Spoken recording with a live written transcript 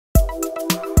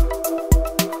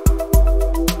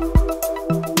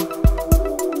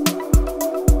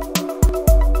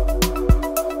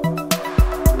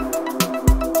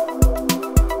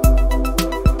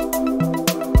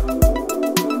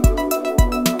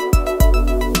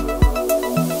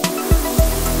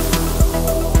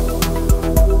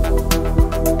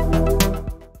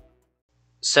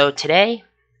So today,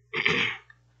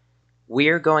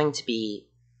 we're going to be,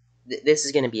 this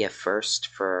is going to be a first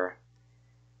for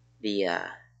the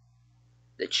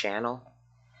channel.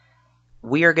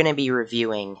 We are going to be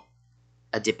reviewing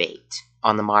a debate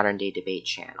on the Modern Day Debate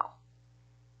channel.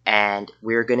 And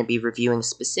we're going to be reviewing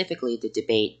specifically the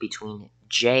debate between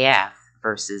JF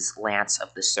versus Lance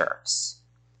of the Serfs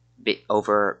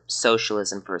over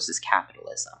socialism versus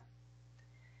capitalism.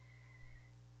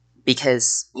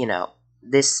 Because, you know,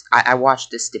 I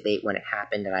watched this debate when it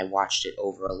happened, and I watched it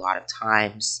over a lot of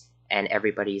times, and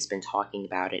everybody's been talking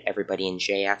about it. Everybody in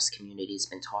JF's community has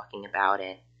been talking about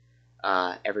it.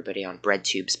 Everybody on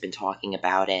BreadTube's been talking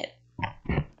about it.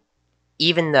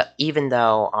 Even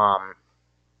though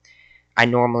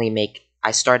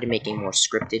I started making more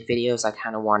scripted videos, I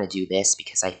kind of want to do this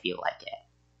because I feel like it.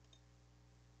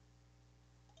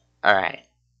 Alright.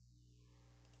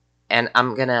 And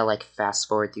I'm gonna, like, fast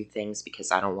forward through things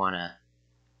because I don't want to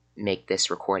make this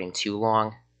recording too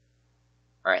long.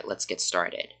 Alright, let's get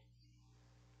started.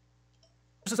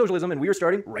 This is Socialism, and we are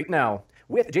starting right now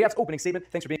with JF's opening statement.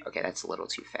 Thanks for being Okay, that's a little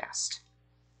too fast.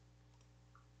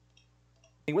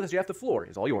 with us, JF. The floor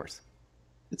is all yours.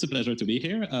 It's a pleasure to be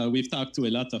here. We've talked to a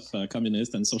lot of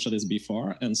communists and socialists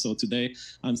before, and so today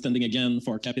I'm standing again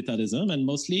for capitalism, and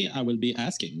mostly I will be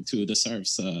asking to the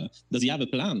serfs, does he have a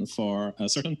plan for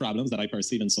certain problems that I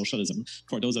perceive in socialism?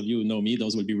 For those of you who know me,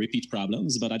 those will be repeat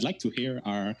problems, but I'd like to hear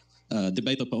our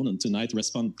debate opponent tonight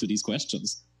respond to these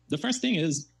questions. The first thing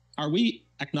is, are we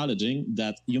acknowledging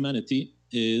that humanity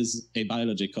is a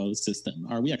biological system?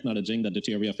 Are we acknowledging that the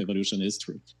theory of evolution is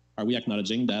true? Are we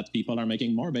acknowledging that people are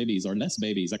making more babies or less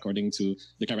babies according to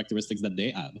the characteristics that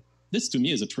they have? This, to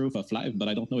me, is a truth of life, but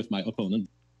I don't know if my opponent...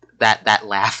 That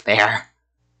laugh there.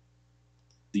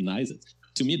 ...denies it.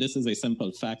 To me, this is a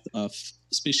simple fact of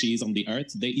species on the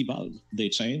Earth. They evolve, they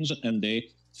change, and they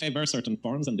favor certain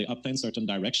forms, and they obtain certain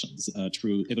directions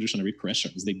through evolutionary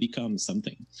pressures. They become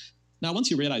something. Now, once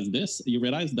you realize this, you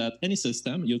realize that any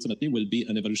system ultimately will be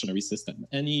an evolutionary system.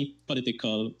 Any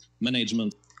political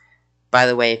management... By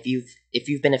the way, if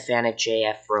you've been a fan of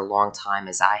JF for a long time,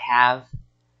 as I have,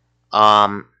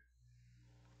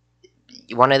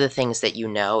 one of the things that you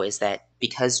know is that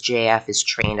because JF is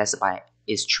trained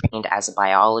as a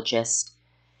biologist,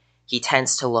 he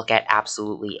tends to look at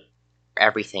absolutely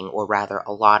everything, or rather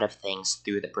a lot of things,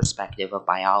 through the perspective of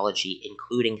biology,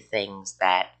 including things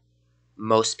that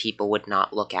most people would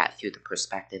not look at through the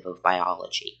perspective of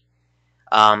biology.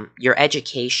 Your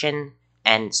education,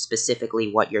 and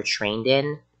specifically what you're trained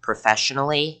in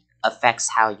professionally, affects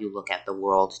how you look at the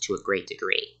world to a great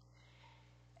degree.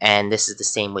 And this is the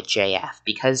same with JF.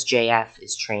 Because JF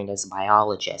is trained as a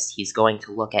biologist, he's going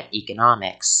to look at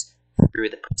economics through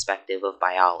the perspective of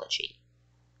biology.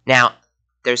 Now,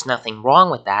 there's nothing wrong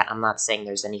with that. I'm not saying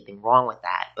there's anything wrong with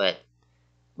that, but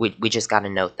we just gotta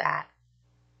note that.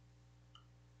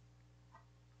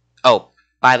 Oh,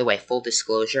 by the way, full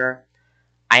disclosure,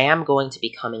 I am going to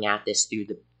be coming at this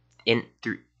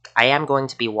I am going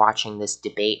to be watching this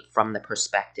debate from the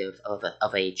perspective of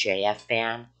a JF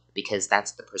fan, because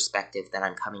that's the perspective that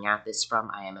I'm coming at this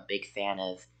from. I am a big fan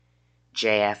of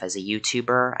JF as a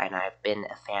YouTuber, and I've been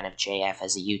a fan of JF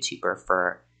as a YouTuber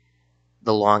for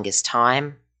the longest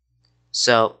time.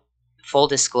 So, full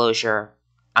disclosure,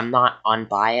 I'm not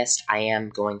unbiased. I am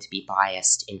going to be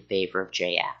biased in favor of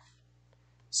JF.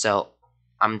 So,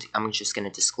 I'm just going to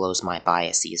disclose my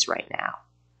biases right now.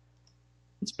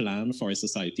 Plan for a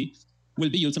society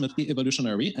will be ultimately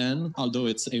evolutionary, and although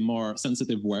it's a more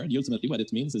sensitive word, ultimately what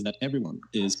it means is that everyone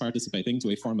is participating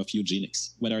to a form of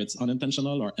eugenics, whether it's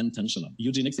unintentional or intentional.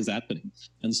 Eugenics is happening,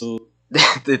 and so...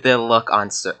 the look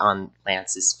on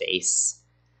Lance's face.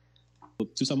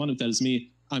 To someone who tells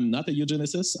me, I'm not a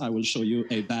eugenicist, I will show you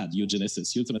a bad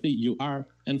eugenicist. Ultimately, you are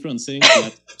influencing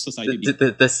what society...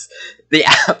 the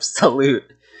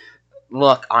absolute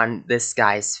look on this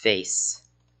guy's face.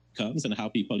 ...comes and how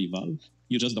people evolve.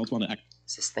 You just don't want to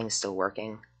Is this thing still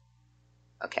working?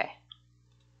 Okay.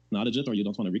 Acknowledge it, or you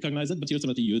don't want to recognize it, but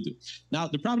ultimately you do. Now,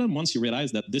 the problem, once you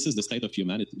realize that this is the state of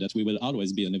humanity, that we will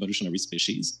always be an evolutionary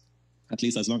species, at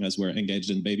least as long as we're engaged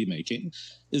in baby making,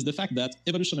 is the fact that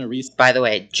evolutionary... By the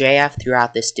way, JF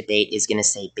throughout this debate is going to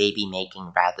say baby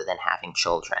making rather than having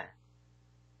children.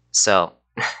 So,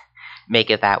 make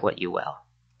of that what you will.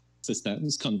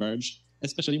 Systems converge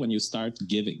especially when you start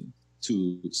giving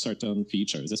to certain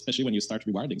features, especially when you start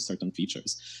rewarding certain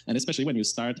features, and especially when you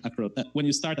start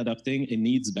adopting a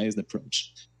needs-based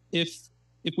approach. If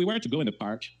we were to go in the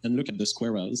park and look at the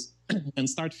squirrels and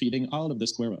start feeding all of the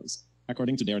squirrels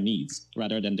according to their needs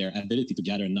rather than their ability to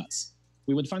gather nuts,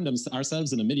 we would find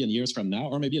ourselves in 1,000,000 years from now,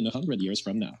 or maybe in 100 years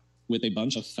from now, with a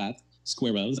bunch of fat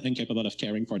squirrels incapable of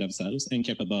caring for themselves,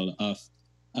 incapable of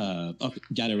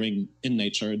gathering in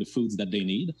nature the foods that they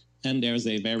need. And there's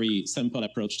a very simple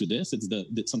approach to this. It's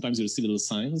sometimes you'll see little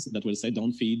signs that will say,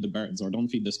 don't feed the birds or don't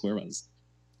feed the squirrels.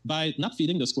 By not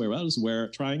feeding the squirrels, we're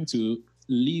trying to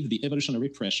leave the evolutionary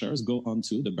pressures go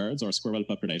onto the birds or squirrel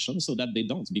population so that they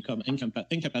don't become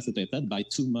incapacitated by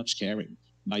too much caring,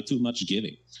 by too much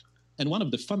giving. And one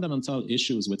of the fundamental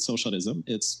issues with socialism,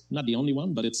 it's not the only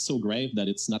one, but it's so grave that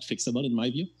it's not fixable in my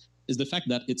view, is the fact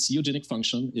that its eugenic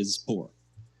function is poor.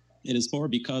 It is poor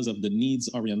because of the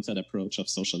needs-oriented approach of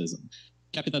socialism.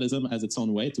 Capitalism has its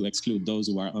own way to exclude those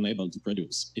who are unable to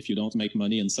produce. If you don't make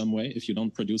money in some way, if you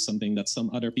don't produce something that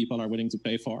some other people are willing to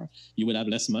pay for, you would have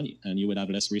less money and you would have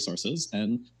less resources.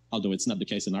 And although it's not the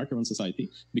case in our current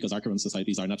society, because our current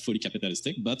societies are not fully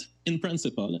capitalistic, but in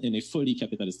principle, in a fully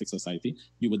capitalistic society,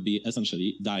 you would be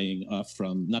essentially dying off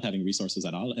from not having resources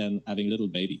at all and having little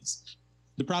babies.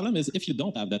 The problem is if you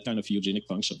don't have that kind of eugenic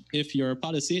function, if your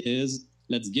policy is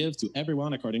let's give to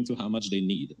everyone according to how much they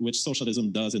need, which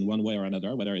socialism does in one way or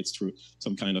another, whether it's through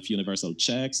some kind of universal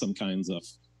check, some kinds of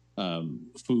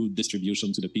food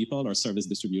distribution to the people or service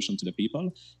distribution to the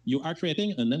people, you are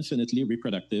creating an infinitely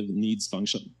reproductive needs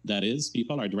function. That is,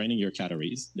 people are draining your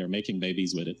calories, they're making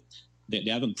babies with it. They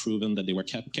haven't proven that they were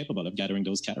capable of gathering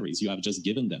those calories. You have just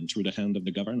given them through the hand of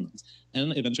the government.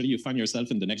 And eventually you find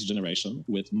yourself in the next generation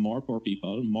with more poor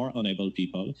people, more unable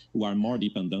people who are more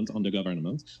dependent on the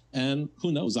government. And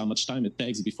who knows how much time it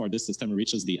takes before this system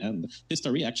reaches the end.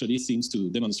 History actually seems to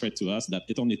demonstrate to us that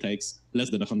it only takes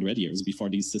less than 100 years before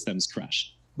these systems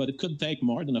crash. But it could take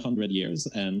more than 100 years,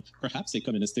 and perhaps a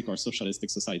communistic or socialistic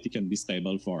society can be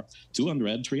stable for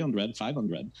 200, 300,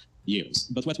 500 years.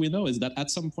 But what we know is that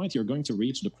at some point you're going to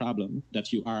reach the problem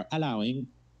that you are allowing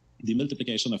the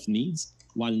multiplication of needs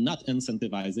while not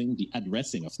incentivizing the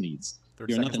addressing of needs.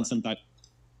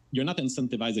 You're not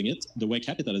incentivizing it the way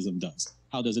capitalism does.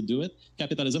 How does it do it?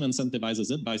 Capitalism incentivizes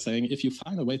it by saying, if you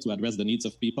find a way to address the needs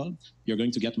of people, you're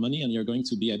going to get money and you're going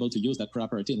to be able to use that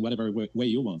property in whatever way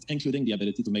you want, including the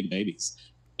ability to make babies.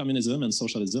 Communism and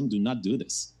socialism do not do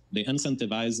this. They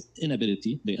incentivize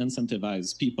inability. They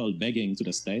incentivize people begging to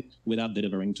the state without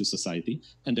delivering to society.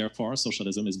 And therefore,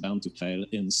 socialism is bound to fail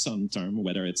in some term,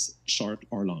 whether it's short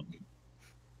or long.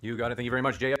 You got it. Thank you very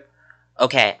much, JF.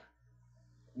 Okay.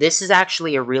 This is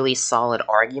actually a really solid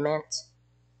argument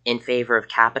in favor of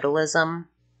capitalism.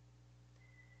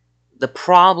 The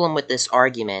problem with this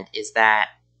argument is that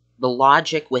the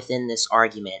logic within this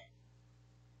argument,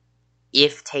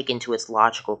 if taken to its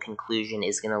logical conclusion,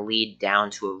 is going to lead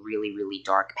down to a really, really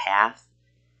dark path,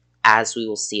 as we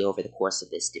will see over the course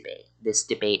of this debate. This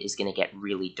debate is going to get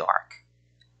really dark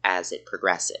as it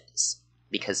progresses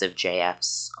because of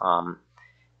JF's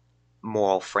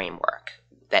moral framework,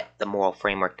 the moral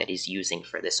framework that he's using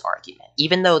for this argument.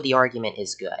 Even though the argument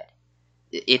is good,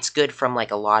 it's good from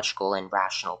like a logical and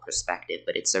rational perspective,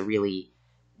 but it's a really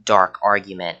dark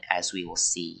argument, as we will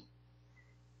see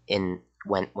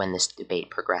when this debate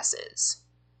progresses.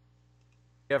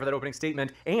 For that opening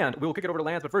statement, and we will kick it over to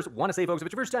Lance. But first, want to say, folks, if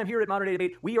it's your first time here at Modern Day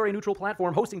Debate, we are a neutral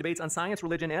platform hosting debates on science,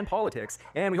 religion, and politics,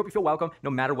 and we hope you feel welcome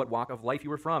no matter what walk of life you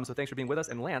were from. So thanks for being with us,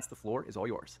 and Lance, the floor is all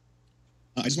yours.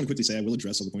 I just want to quickly say I will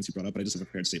address all the points you brought up, but I just have a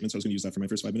prepared statement, so I was going to use that for my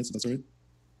first 5 minutes, if that's all right.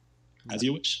 As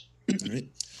you wish. All right.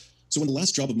 So when the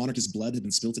last drop of monarchist blood had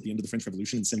been spilt at the end of the French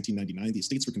Revolution in 1799, the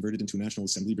estates were converted into a national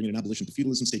assembly, bringing an abolition to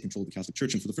feudalism, state control of the Catholic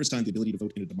Church, and for the first time, the ability to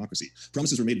vote in a democracy.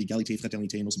 Promises were made of égalité,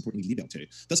 fraternité, and most importantly, liberté.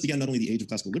 Thus began not only the age of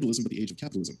classical liberalism, but the age of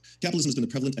capitalism. Capitalism has been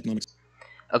the prevalent economic...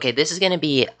 Okay, this is going to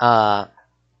be... I'm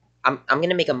going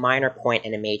to make a minor point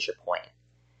and a major point.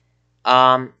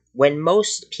 When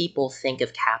most people think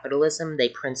of capitalism, they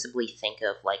principally think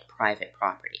of, like, private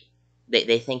property.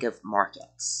 They think of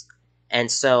markets.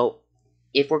 And so,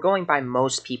 if we're going by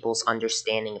most people's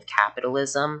understanding of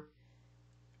capitalism,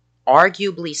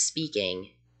 arguably speaking,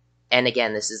 and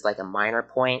again, this is like a minor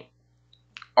point,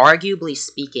 arguably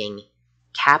speaking,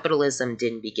 capitalism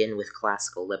didn't begin with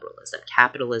classical liberalism.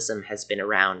 Capitalism has been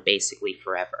around basically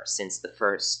forever, since the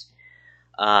first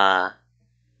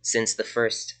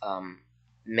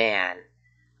man,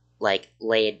 like,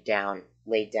 laid down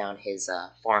his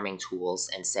farming tools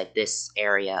and said, this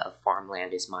area of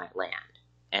farmland is my land,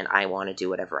 and I want to do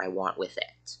whatever I want with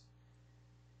it.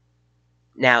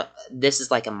 Now, this is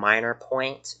like a minor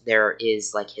point. There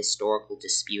is like historical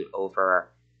dispute over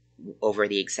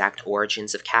the exact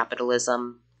origins of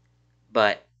capitalism,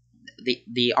 but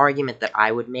the argument that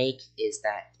I would make is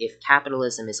that if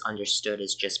capitalism is understood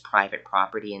as just private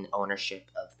property and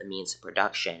ownership of the means of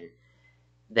production,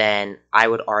 then I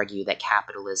would argue that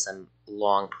capitalism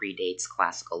long predates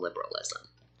classical liberalism.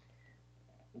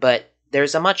 But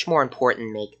there's a much more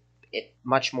important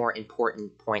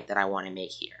point that I want to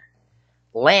make here.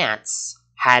 Lance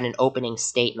had an opening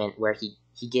statement where he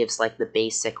gives like the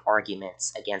basic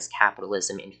arguments against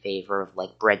capitalism in favor of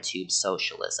like bread tube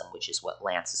socialism, which is what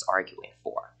Lance is arguing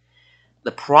for.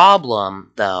 The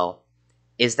problem, though,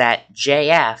 is that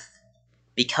JF,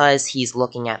 because he's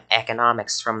looking at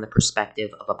economics from the perspective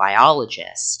of a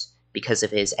biologist, because of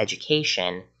his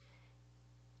education,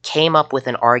 came up with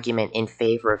an argument in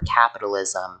favor of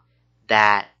capitalism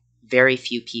that very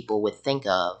few people would think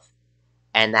of,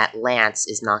 and that Lance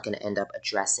is not going to end up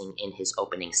addressing in his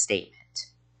opening statement.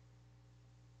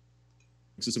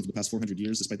 System for the past 400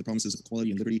 years, despite the promises of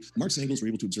equality and liberty, Marx and Engels were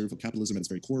able to observe how capitalism at its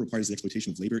very core requires the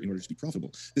exploitation of labor in order to be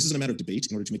profitable. This isn't a matter of debate.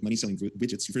 In order to make money selling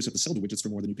widgets, you first have to sell the widgets for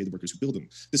more than you pay the workers who build them.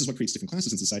 This is what creates different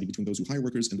classes in society between those who hire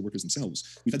workers and the workers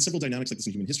themselves. We've had several dynamics like this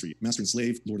in human history: master and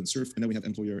slave, lord and serf, and now we have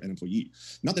employer and employee.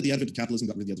 Not that the advent of capitalism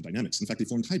got rid of the other dynamics. In fact, they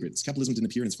formed hybrids. Capitalism didn't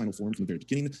appear in its final form from the very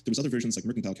beginning. There was other versions like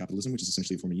mercantile capitalism, which is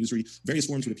essentially a form of usury. Various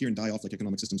forms would appear and die off like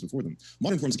economic systems before them.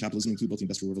 Modern forms of capitalism include both the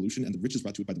Industrial Revolution and the riches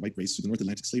brought to it by the white race through the North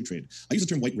Atlantic slave trade. I use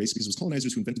the term white race because it was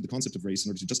colonizers who invented the concept of race in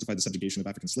order to justify the subjugation of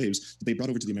African slaves that they brought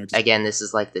over to the Americas. Again, this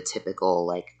is like the typical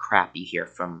like crap you hear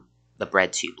from the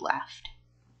bread tube left.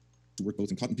 To work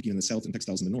both in cotton picking in the South and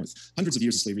textiles in the North. Hundreds of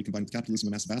years of slavery combined with capitalism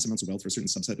amassed vast amounts of wealth for a certain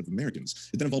subset of Americans.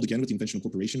 It then evolved again with the invention of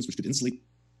corporations, which could insulate.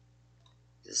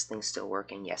 Is this thing still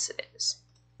working? Yes, it is.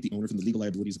 The owner from the legal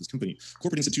liabilities of his company.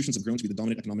 Corporate institutions have grown to be the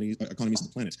dominant economies of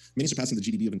the planet, many surpassing the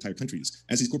GDP of entire countries.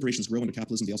 As these corporations grow under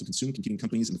capitalism, they also consume competing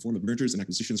companies in the form of mergers and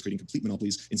acquisitions, creating complete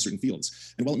monopolies in certain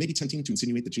fields. And while it may be tempting to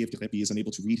insinuate that J.F. Gerepi is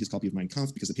unable to read his copy of Mein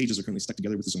Kampf because the pages are currently stuck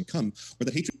together with his own cum, or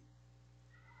that hatred...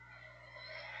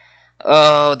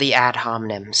 Oh, the ad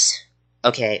hominems.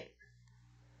 Okay.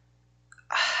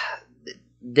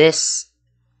 This,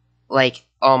 like,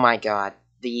 oh my god.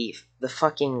 The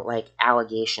fucking, like,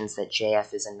 allegations that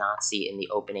JF is a Nazi in the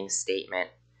opening statement.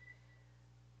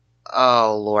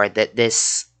 Oh, Lord, that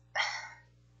this...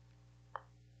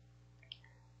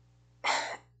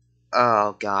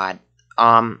 Oh, God.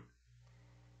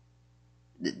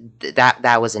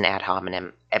 That was an ad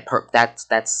hominem.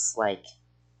 That's, like,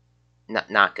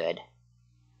 not good.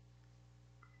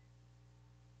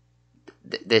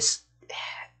 This...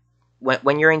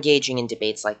 When you're engaging in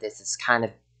debates like this, it's kind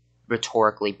of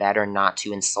rhetorically better not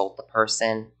to insult the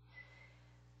person.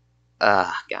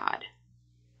 God.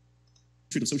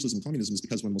 Of socialism and communism is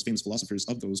because one of the most famous philosophers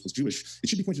of those was Jewish. It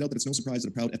should be pointed out that it's no surprise that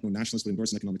a proud ethno-nationalist would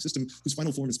endorse an economic system whose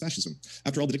final form is fascism.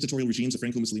 After all, the dictatorial regimes of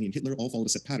Franco, Mussolini, and Hitler all followed a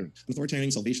set pattern: an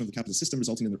authoritarian salvation of the capitalist system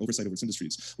resulting in their oversight over its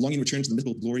industries, a longing return to the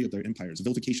mythical glory of their empires, a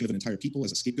vilification of an entire people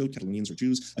as a scapegoat, Catalonians or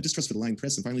Jews, a distrust for the lying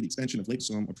press, and finally the expansion of Lake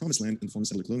Somme or promised land in the form of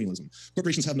settler colonialism.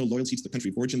 Corporations have no loyalty to the country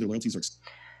of origin. Their loyalties are...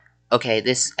 Okay,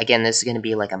 this is going to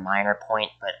be like a minor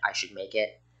point, but I should make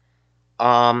it.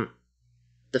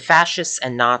 The fascists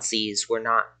and Nazis were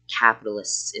not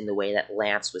capitalists in the way that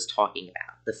Lance was talking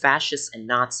about. The fascists and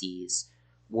Nazis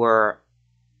were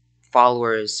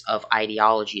followers of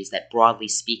ideologies that, broadly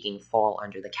speaking, fall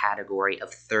under the category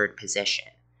of third position,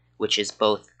 which is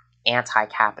both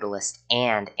anti-capitalist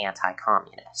and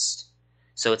anti-communist.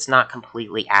 So it's not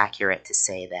completely accurate to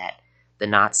say that the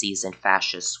Nazis and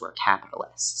fascists were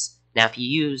capitalists. Now, if you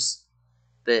use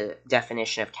the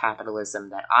definition of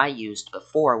capitalism that I used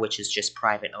before, which is just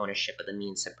private ownership of the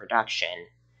means of production,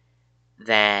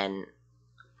 then,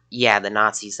 yeah, the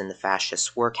Nazis and the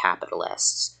fascists were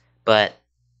capitalists. But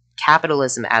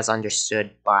capitalism as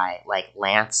understood by, like,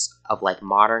 Lance, of, like,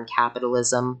 modern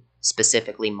capitalism,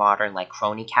 specifically modern, like,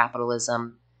 crony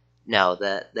capitalism, no,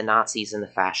 the Nazis and the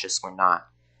fascists were not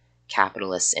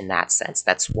capitalists in that sense.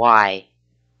 That's why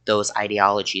those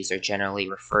ideologies are generally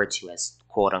referred to as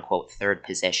quote-unquote third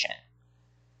position.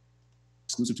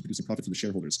 Exclusive to producing profit for the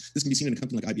shareholders. This can be seen in a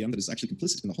company like IBM that is actually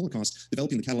complicit in the Holocaust,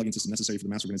 developing the cataloging system necessary for the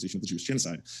mass organization of the Jewish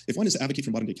genocide. If one is to advocate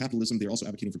for modern-day capitalism, they are also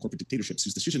advocating for corporate dictatorships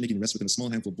whose decision-making rests within a small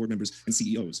handful of board members and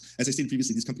CEOs. As I stated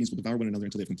previously, these companies will devour one another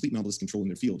until they have complete monopolist control in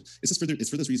their field. It's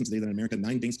for this reason today that in America,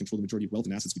 9 banks control the majority of wealth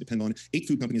and assets we depend on, 8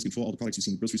 food companies control all the products you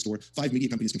see in the grocery store, 5 media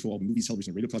companies control all the movies,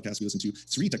 television, and radio podcasts we listen to,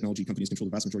 3 technology companies control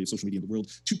the vast majority of social media in the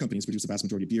world, 2 companies produce the vast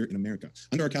majority of beer in America.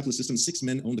 Under our capitalist system, 6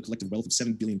 men own the collective wealth of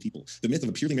 7 billion people. The myth of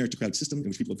a purely meritocratic system in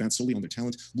which people advance solely on their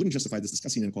talent wouldn't justify this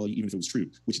disgusting inequality even if it was true,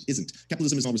 which it isn't.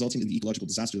 Capitalism is now resulting in the ecological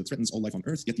disaster that threatens all life on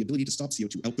Earth, yet the ability to stop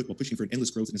CO2 output while pushing for an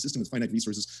endless growth in a system with finite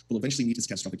resources will eventually meet its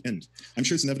catastrophic end. I'm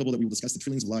sure it's inevitable that we will discuss the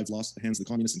trillions of lives lost at the hands of the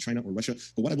communists in China or Russia,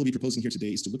 but what I will be proposing here today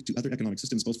is to look to other economic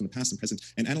systems both from the past and present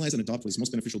and analyze and adopt what is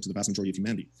most beneficial to the vast majority of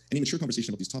humanity. Any mature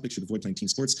conversation about these topics should avoid playing team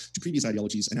sports to previous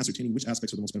ideologies and ascertaining which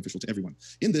aspects are the most beneficial to everyone.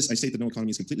 In this, I state that no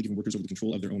economy is completely giving workers over the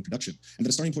control of their own production, and that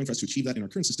a starting point for us to achieve that in our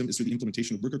current system is through the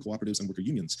implementation of worker cooperatives and worker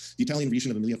unions. The Italian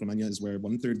region of Emilia-Romagna is where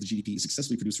 1/3 of the GDP is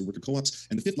successfully produced through worker co-ops,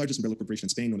 and the fifth largest umbrella corporation in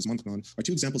Spain, known as Mondragon, are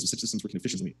two examples of such systems working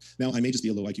efficiently. Now, I may just be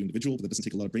a low IQ individual, but that doesn't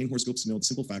take a lot of brain horoscopes to know the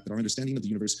simple fact that our understanding of the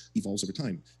universe evolves over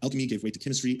time. Alchemy gave way to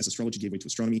chemistry, as astrology gave way to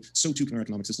astronomy, so too can our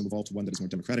economic system evolve to one that is more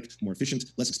democratic, more efficient,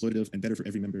 less exploitative, and better for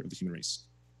every member of the human race.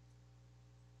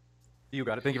 You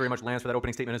got it. Thank you very much, Lance, for that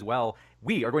opening statement as well.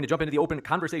 We are going to jump into the open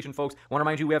conversation, folks. I want to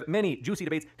remind you we have many juicy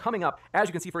debates coming up. As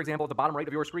you can see, for example, at the bottom right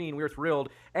of your screen, we are thrilled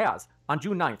as on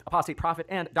June 9th, Apostate Prophet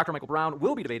and Dr. Michael Brown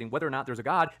will be debating whether or not there's a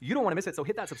God. You don't want to miss it, so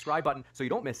hit that subscribe button so you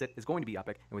don't miss it. It's going to be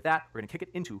epic. And with that, we're going to kick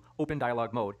it into open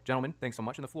dialogue mode. Gentlemen, thanks so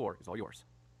much, and the floor is all yours.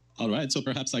 All right, so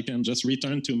perhaps I can just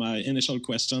return to my initial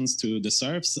questions to the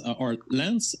serfs, or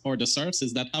Lance, or the serfs.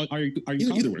 Is that how are you?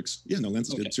 Either works. Yeah, no, Lance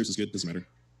is good. Serfs is good. Doesn't matter.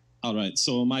 All right,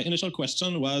 so my initial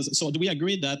question was, so do we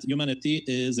agree that humanity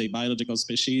is a biological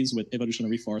species with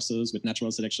evolutionary forces, with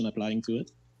natural selection applying to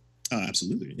it?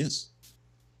 Absolutely, yes.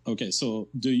 Okay, so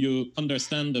do you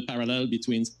understand the parallel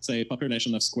between, say, a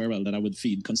population of squirrel that I would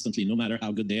feed constantly, no matter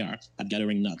how good they are at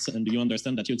gathering nuts? And do you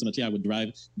understand that ultimately I would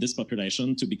drive this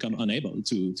population to become unable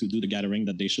to do the gathering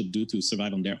that they should do to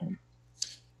survive on their own?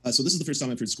 So this is the first time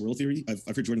I've heard squirrel theory.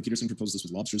 I've heard Jordan Peterson propose this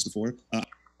with lobsters before.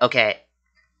 Okay.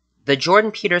 The Jordan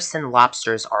Peterson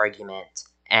lobsters argument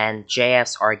and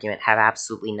JF's argument have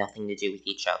absolutely nothing to do with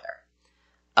each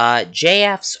other.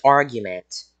 JF's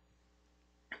argument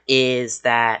is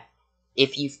that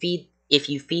if you feed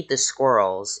the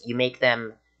squirrels,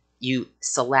 you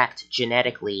select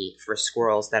genetically for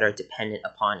squirrels that are dependent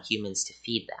upon humans to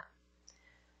feed them.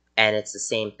 And it's the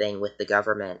same thing with the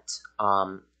government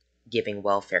giving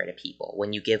welfare to people.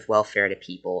 When you give welfare to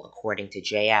people, according to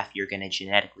JF, you're going to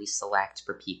genetically select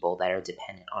for people that are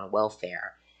dependent on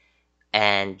welfare.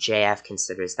 And JF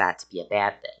considers that to be a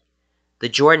bad thing. The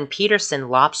Jordan Peterson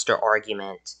lobster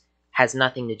argument has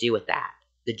nothing to do with that.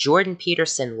 The Jordan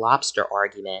Peterson lobster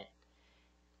argument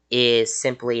is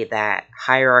simply that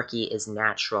hierarchy is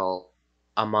natural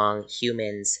among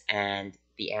humans and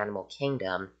the animal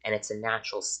kingdom, and it's a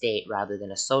natural state rather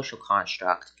than a social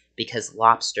construct, because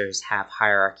lobsters have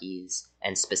hierarchies,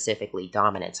 and specifically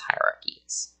dominance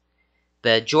hierarchies.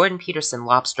 The Jordan Peterson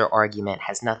lobster argument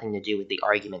has nothing to do with the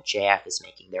argument JF is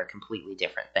making. They're completely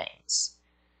different things.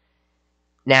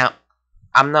 Now,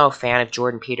 I'm no fan of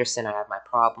Jordan Peterson. I have my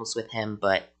problems with him,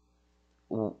 but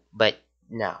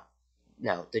no.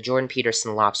 The Jordan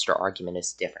Peterson lobster argument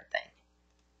is a different thing.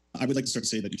 I would like to start to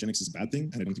say that eugenics is a bad thing,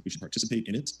 and I don't think we should participate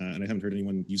in it. And I haven't heard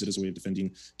anyone use it as a way of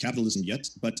defending capitalism yet.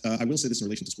 But I will say this in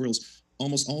relation to squirrels: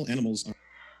 almost all animals are.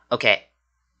 Okay,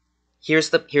 here's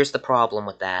the problem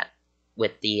with that.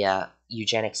 With the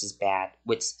eugenics is bad.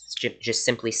 With just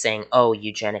simply saying, "Oh,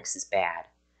 eugenics is bad."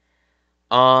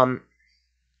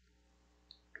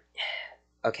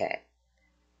 Okay.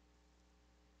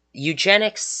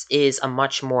 Eugenics is a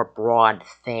much more broad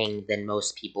thing than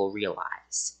most people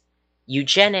realize.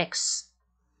 Eugenics,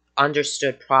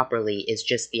 understood properly, is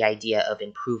just the idea of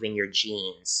improving your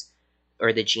genes,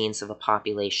 or the genes of a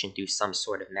population through some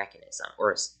sort of mechanism,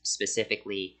 or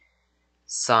specifically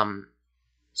some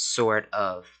sort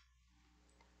of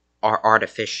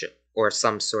artificial, or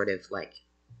some sort of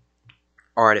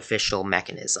artificial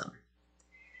mechanism.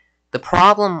 The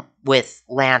problem with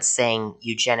Lance saying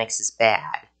eugenics is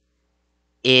bad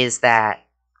is that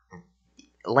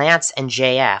Lance and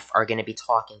JF are going to be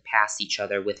talking past each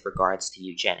other with regards to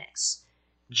eugenics.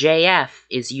 JF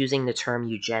is using the term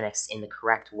eugenics in the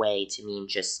correct way to mean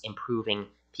just improving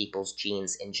people's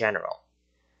genes in general.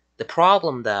 The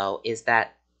problem, though, is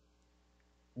that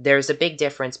there's a big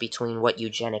difference between what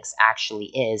eugenics actually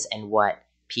is and what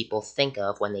people think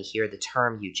of when they hear the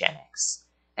term eugenics.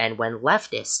 And when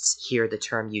leftists hear the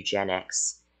term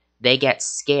eugenics, they get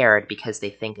scared because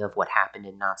they think of what happened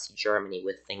in Nazi Germany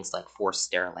with things like forced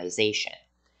sterilization.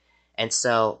 And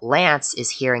so Lance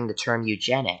is hearing the term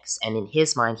eugenics, and in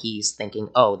his mind he's thinking,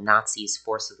 oh, Nazis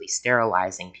forcibly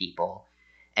sterilizing people.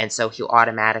 And so he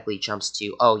automatically jumps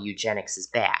to, oh, eugenics is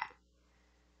bad.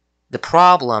 The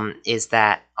problem is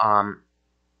that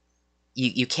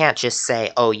you can't just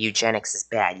say, oh, eugenics is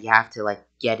bad. You have to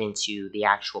get into the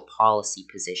actual policy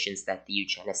positions that the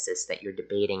eugenicist that you're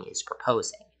debating is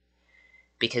proposing.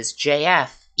 Because JF,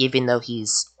 even though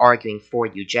he's arguing for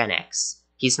eugenics,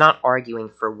 he's not arguing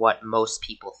for what most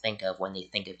people think of when they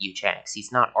think of eugenics.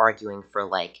 He's not arguing for,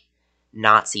 like,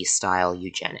 Nazi-style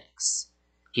eugenics.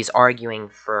 He's arguing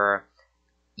for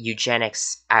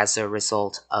eugenics as a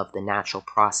result of the natural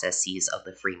processes of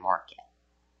the free market.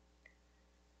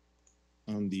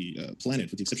 On the planet,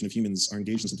 with the exception of humans, are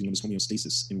engaged in something known as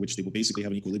homeostasis, in which they will basically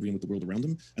have an equilibrium with the world around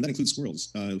them, and that includes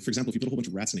squirrels. For example, if you put a whole bunch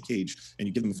of rats in a cage and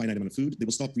you give them a finite amount of food, they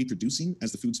will stop reproducing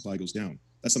as the food supply goes down.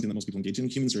 That's something that most people engage in.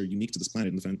 Humans are unique to this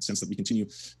planet in the sense that we continue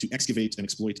to excavate and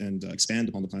exploit and expand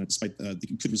upon the planet, despite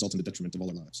it could result in the detriment of all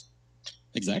our lives.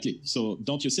 Exactly. So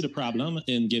don't you see the problem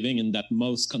in giving in that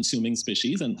most consuming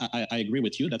species? And I agree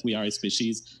with you that we are a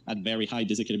species at very high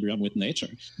disequilibrium with nature.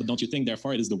 But don't you think,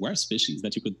 therefore, it is the worst species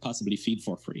that you could possibly feed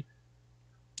for free?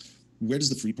 Where does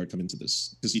the free part come into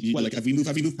this? Because like, have we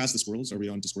moved past the squirrels? Are we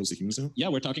on to squirrels to humans now? Yeah,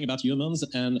 we're talking about humans,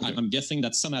 and okay. I'm guessing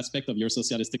that some aspect of your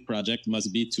socialistic project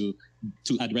must be to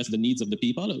address the needs of the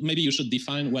people. Maybe you should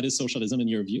define what is socialism in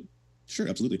your view. Sure,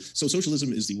 absolutely. So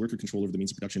socialism is the worker control over the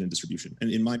means of production and distribution.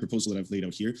 And in my proposal that I've laid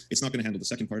out here, it's not going to handle the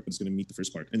second part, but it's going to meet the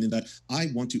first part. And in that, I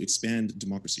want to expand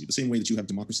democracy. The same way that you have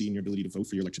democracy in your ability to vote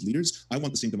for your elected leaders, I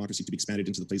want the same democracy to be expanded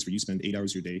into the place where you spend 8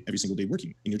 hours of your day, every single day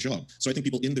working in your job. So I think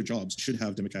people in their jobs should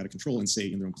have democratic control and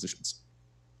say in their own positions.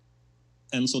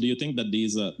 And so do you think that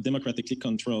these democratically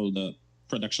controlled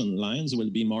production lines will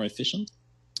be more efficient?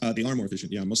 They are more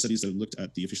efficient, yeah. Most studies that have looked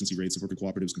at the efficiency rates of worker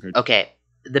cooperatives compared Okay.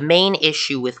 The main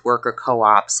issue with worker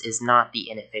co-ops is not the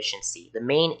inefficiency. The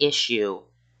main issue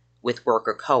with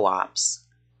worker co-ops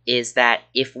is that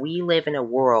if we live in a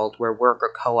world where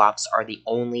worker co-ops are the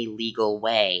only legal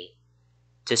way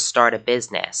to start a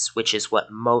business, which is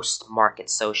what most market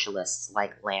socialists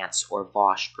like Lance or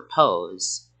Vosh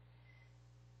propose,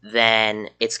 then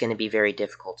it's going to be very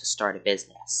difficult to start a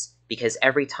business. Because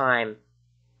every time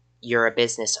you're a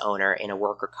business owner in a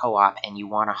worker co-op and you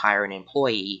want to hire an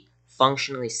employee,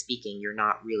 functionally speaking, you're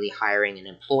not really hiring an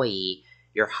employee,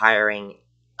 you're hiring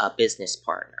a business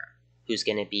partner who's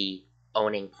going to be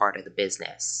owning part of the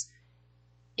business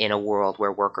in a world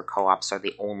where worker co-ops are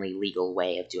the only legal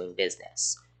way of doing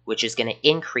business, which is going to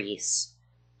increase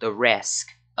the risk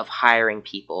of hiring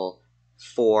people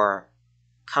for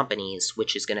companies,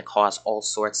 which is going to cause all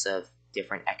sorts of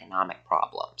different economic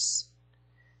problems.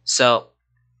 So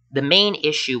the main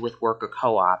issue with worker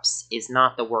co-ops is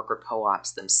not the worker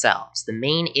co-ops themselves. The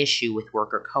main issue with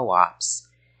worker co-ops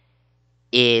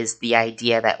is the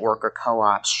idea that worker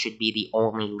co-ops should be the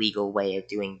only legal way of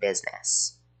doing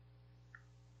business.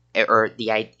 Or the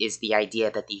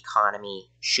idea that the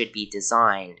economy should be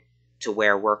designed to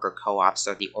where worker co-ops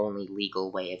are the only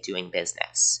legal way of doing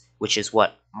business, which is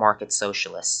what market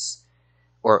socialists,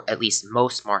 or at least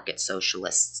most market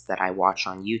socialists that I watch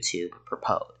on YouTube,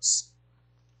 propose.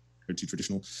 To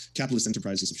traditional capitalist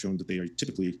enterprises have shown that they are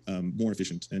typically more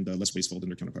efficient and less wasteful than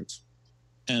their counterparts.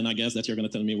 And I guess that you're going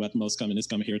to tell me what most communists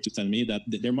come here to tell me, that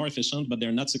they're more efficient, but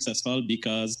they're not successful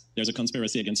because there's a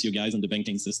conspiracy against you guys in the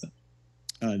banking system.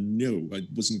 No, I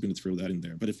wasn't going to throw that in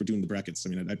there. But if we're doing the brackets, I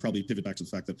mean, I'd probably pivot back to the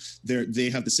fact that they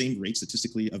have the same rate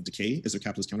statistically of decay as their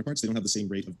capitalist counterparts. They don't have the same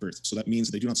rate of birth. So that means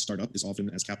that they do not start up as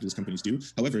often as capitalist companies do.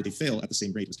 However, they fail at the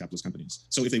same rate as capitalist companies.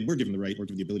 So if they were given the right or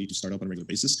given the ability to start up on a regular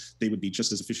basis, they would be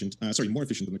just as efficient, more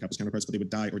efficient than the capitalist counterparts, but they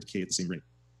would die or decay at the same rate.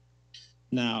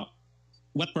 Now,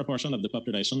 what proportion of the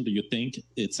population do you think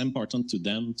it's important to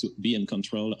them to be in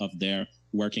control of their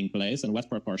working place, and what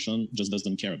proportion just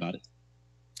doesn't care about it?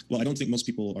 Well, I don't think most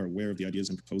people are aware of the ideas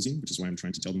I'm proposing, which is why I'm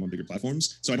trying to tell them on bigger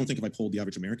platforms. So I don't think if I polled the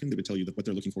average American, they would tell you that what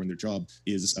they're looking for in their job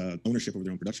is ownership over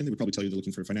their own production. They would probably tell you they're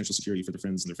looking for financial security for their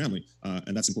friends and their family,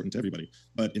 and that's important to everybody.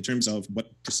 But in terms of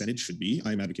what percentage should be,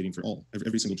 I'm advocating for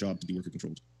every single job to be worker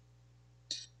controlled.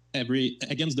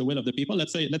 Against the will of the people.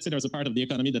 Let's say there's a part of the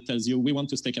economy that tells you we want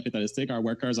to stay capitalistic, our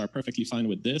workers are perfectly fine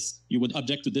with this. You would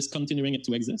object to discontinuing it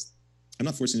to exist? I'm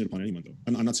not forcing it upon anyone,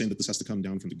 though. I'm not saying that this has to come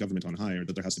down from the government on high, or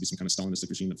that there has to be some kind of Stalinistic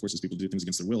regime that forces people to do things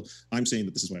against their will. I'm saying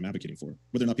that this is what I'm advocating for.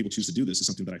 Whether or not people choose to do this is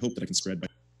something that I hope that I can spread by.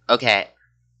 Okay.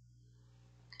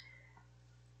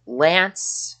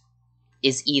 Lance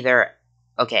is either...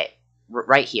 Okay,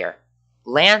 right here.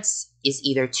 Lance is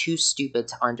either too stupid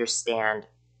to understand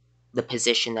the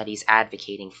position that he's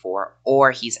advocating for,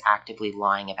 or he's actively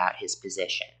lying about his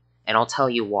position. And I'll tell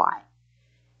you why.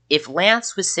 If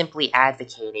Lance was simply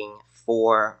advocating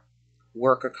for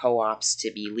worker co-ops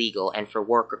to be legal and for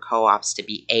worker co-ops to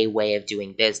be a way of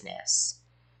doing business,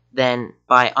 then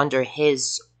under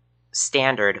his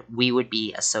standard,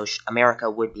 America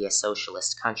would be a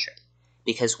socialist country,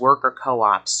 because worker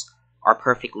co-ops are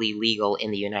perfectly legal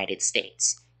in the United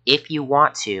States. If you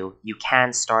want to, you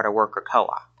can start a worker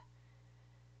co-op.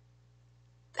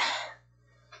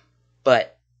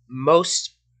 But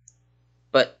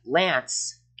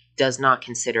Lance does not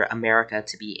consider America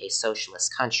to be a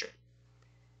socialist country,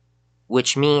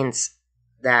 which means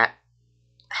that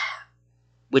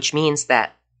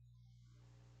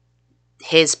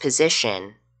his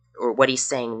position, or what he's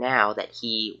saying now, that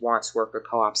he wants worker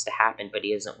co-ops to happen, but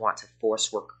he doesn't want to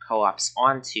force worker co-ops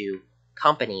onto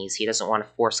companies. He doesn't want to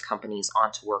force companies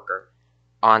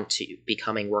onto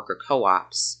becoming worker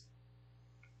co-ops.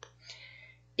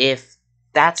 If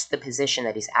that's the position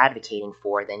that he's advocating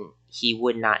for, then he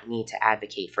would not need to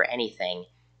advocate for anything,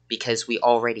 because we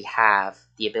already have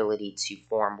the ability to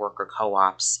form worker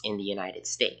co-ops in the United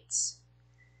States.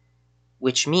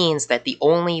 Which means that the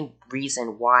only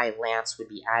reason why Lance would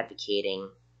be advocating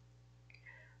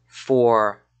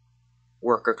for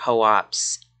worker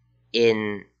co-ops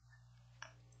in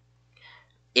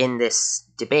this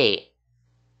debate,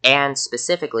 and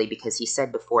specifically because he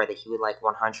said before that he would like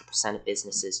 100% of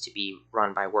businesses to be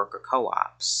run by worker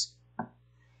co-ops,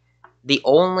 the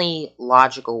only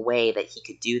logical way that he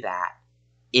could do that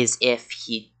is if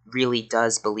he really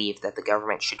does believe that the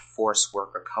government should force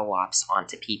worker co-ops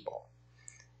onto people.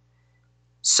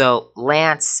 So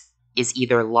Lance is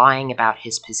either lying about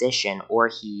his position, or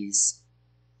he's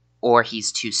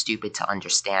too stupid to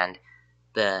understand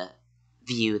the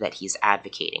view that he's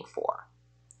advocating for.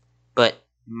 But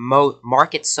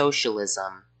market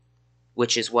socialism,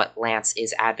 which is what Lance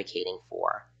is advocating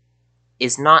for,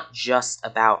 is not just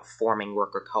about forming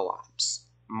worker co-ops.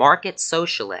 Market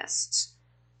socialists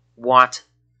want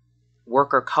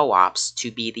worker co-ops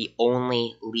to be the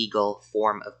only legal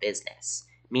form of business.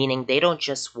 Meaning they don't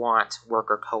just want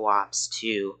worker co-ops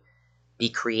to be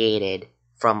created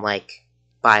from by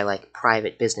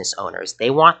private business owners. They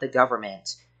want the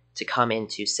government to come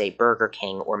into, say, Burger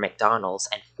King or McDonald's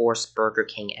and force Burger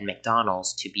King and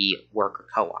McDonald's to be worker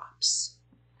co-ops.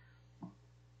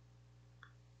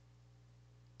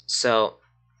 So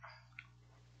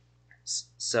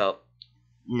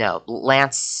no,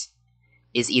 Lance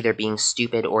is either being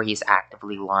stupid or he's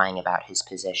actively lying about his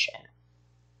position.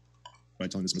 By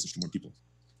telling this message to more people.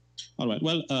 All right.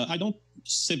 Well, I don't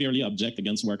severely object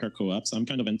against worker co-ops. I'm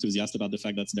kind of enthusiastic about the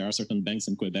fact that there are certain banks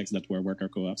in Quebec that were worker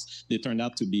co-ops. They turned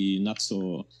out to be not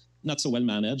so well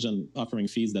managed and offering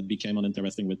fees that became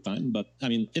uninteresting with time. But I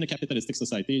mean, in a capitalistic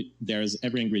society, there's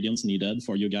every ingredient needed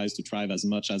for you guys to thrive as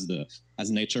much as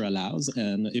nature allows.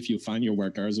 And if you find your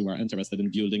workers who are interested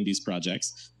in building these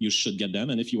projects, you should get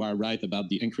them. And if you are right about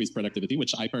the increased productivity,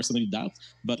 which I personally doubt,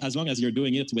 but as long as you're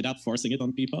doing it without forcing it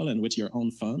on people and with your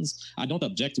own funds, I don't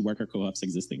object to worker co-ops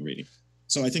existing, really.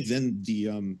 So I think then the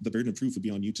burden of proof would be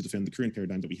on you to defend the current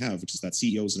paradigm that we have, which is that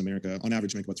CEOs in America, on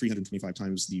average, make about 325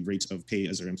 times the rate of pay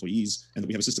as their employees, and that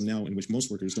we have a system now in which most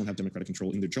workers don't have democratic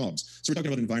control in their jobs. So we're talking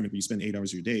about an environment where you spend 8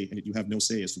 hours of your day, and you have no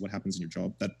say as to what happens in your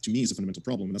job. That, to me, is a fundamental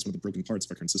problem, and that's one of the broken parts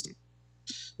of our current system.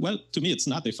 Well, to me, it's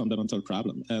not a fundamental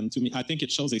problem. And to me, I think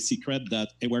it shows a secret that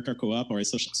a worker co-op or a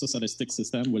socialistic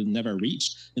system will never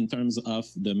reach in terms of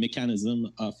the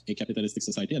mechanism of a capitalistic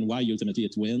society and why ultimately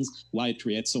it wins, why it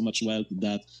creates so much wealth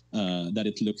that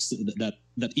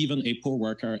that even a poor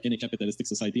worker in a capitalistic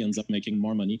society ends up making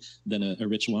more money than a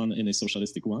rich one in a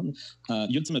socialistic one.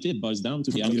 Ultimately, it boils down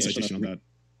to the allocation of that.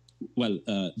 Well,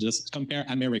 just compare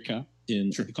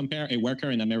compare a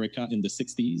worker in America in the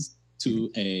 60s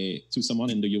to someone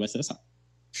in the USSR.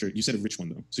 Sure. You said a rich one,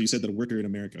 though. So you said that a worker in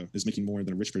America is making more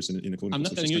than a rich person in a quote. I'm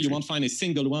not telling you won't find a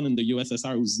single one in the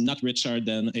USSR who's not richer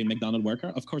than a McDonald's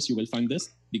worker. Of course, you will find this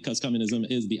because communism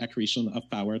is the accretion of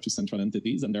power to central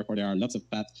entities, and therefore there are lots of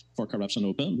paths for corruption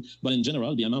open. But in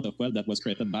general, the amount of wealth that was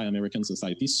created by American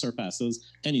society surpasses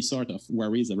any sort of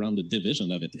worries around the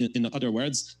division of it. In other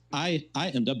words, I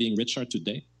end up being richer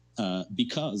today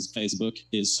because Facebook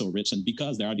is so rich and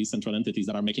because there are these central entities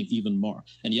that are making even more.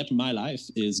 And yet my life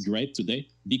is great today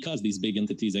because these big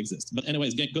entities exist. But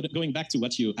anyways, going back to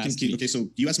what you asked me. Okay, so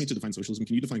you asked me to define socialism.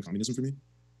 Can you define communism for me?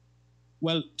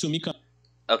 Well, to me...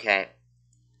 Okay.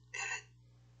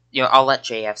 I'll let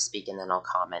JF speak and then I'll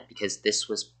comment, because this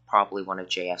was probably one of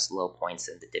JF's low points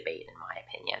in the debate, in my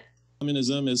opinion.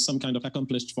 Communism is some kind of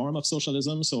accomplished form of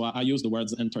socialism, so I use the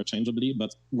words interchangeably,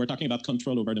 but we're talking about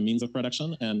control over the means of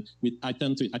production, and I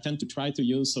tend to try to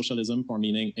use socialism for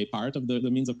meaning a part of the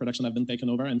means of production have been taken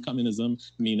over, and communism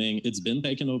meaning it's been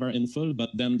taken over in full,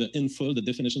 but then the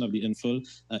definition of the in full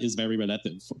is very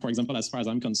relative. For example, as far as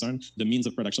I'm concerned, the means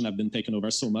of production have been taken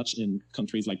over so much in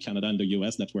countries like Canada and the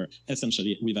US that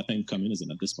we've attained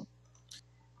communism at this point.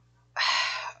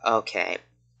 Okay.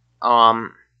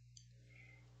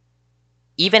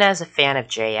 Even as a fan of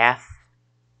JF,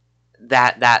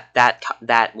 that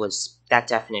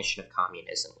definition of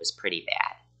communism was pretty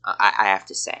bad. I have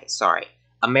to say, sorry.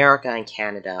 America and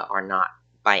Canada are not,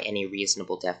 by any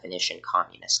reasonable definition,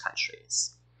 communist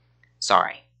countries.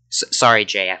 Sorry. Sorry,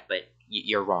 JF, but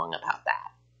you're wrong about that.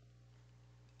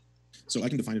 So I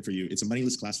can define it for you. It's a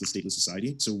moneyless, classless, stateless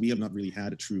society. So we have not really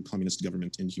had a true communist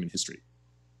government in human history.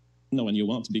 No, and you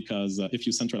won't, because if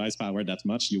you centralize power that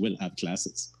much, you will have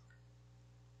classes.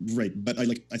 Right, but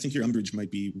I think your umbrage might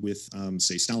be with,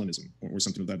 say, Stalinism or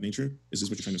something of that nature. Is this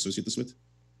what you're trying to associate this with?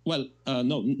 Well,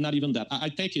 no, not even that. I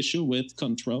take issue with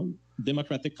control,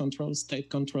 democratic control, state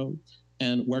control,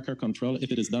 and worker control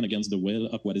if it is done against the will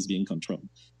of what is being controlled.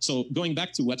 So going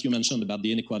back to what you mentioned about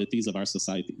the inequalities of our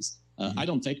societies, I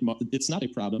don't take, it's not a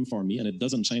problem for me, and it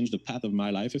doesn't change the path of my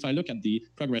life. If I look at the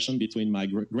progression between my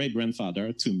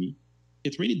great-grandfather to me,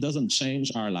 it really doesn't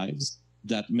change our lives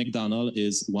that McDonald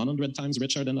is 100 times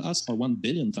richer than us or 1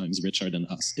 billion times richer than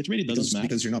us. It really doesn't matter.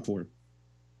 Because you're not poor.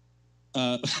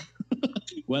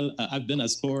 Well, I've been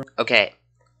as poor. Okay,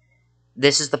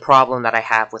 this is the problem that I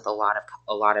have with a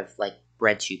lot of like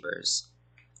bread tubers,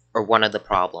 or one of the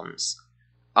problems.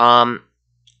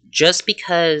 Just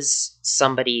because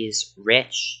somebody's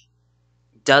rich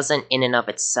doesn't in and of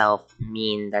itself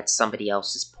mean that somebody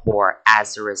else is poor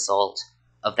as a result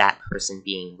of that person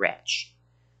being rich.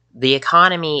 The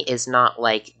economy is not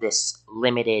like this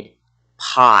limited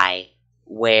pie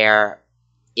where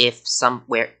if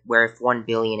one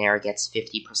billionaire gets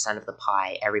 50% of the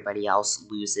pie, everybody else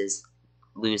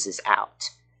loses out.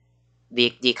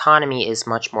 The economy is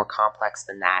much more complex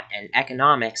than that, and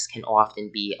economics can often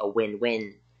be a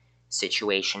win-win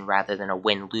situation rather than a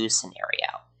win-lose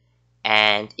scenario.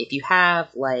 And if you have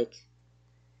like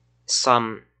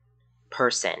some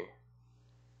person,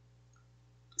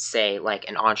 say like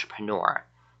an entrepreneur,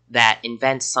 that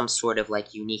invents some sort of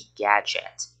like unique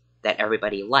gadget that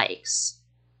everybody likes,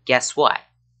 guess what?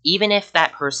 Even if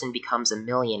that person becomes a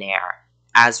millionaire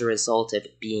as a result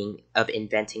of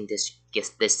inventing this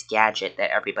gadget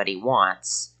that everybody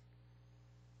wants,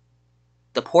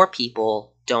 the poor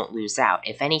people don't lose out.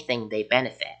 If anything, they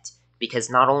benefit, because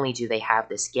not only do they have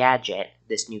this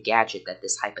new gadget that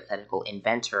this hypothetical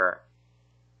inventor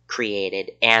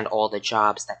created, and all the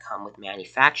jobs that come with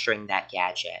manufacturing that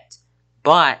gadget,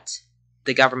 but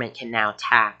the government can now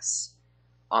tax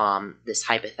this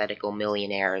hypothetical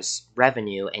millionaire's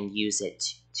revenue and use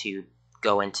it to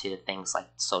go into things like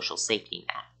social safety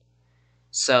net.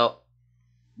 So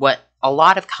what a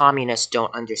lot of communists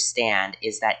don't understand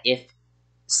is that if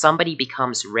somebody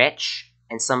becomes rich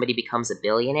and somebody becomes a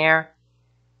billionaire,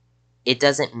 it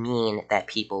doesn't mean that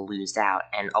people lose out,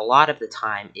 and a lot of the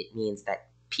time it means that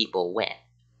people win.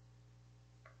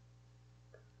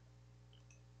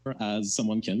 As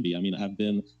someone can be. I mean, I've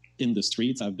been in the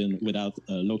streets, I've been without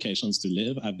locations to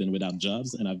live, I've been without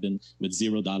jobs, and I've been with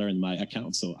 $0 in my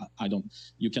account. So I don't,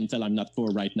 you can tell I'm not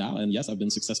poor right now. And yes, I've been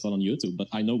successful on YouTube, but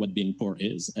I know what being poor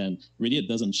is. And really, it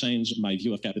doesn't change my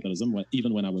view of capitalism.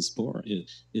 Even when I was poor,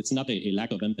 it's not a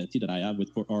lack of empathy that I have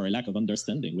with poor, or a lack of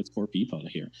understanding with poor people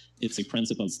here. It's a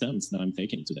principled stance that I'm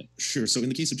taking today. Sure. So in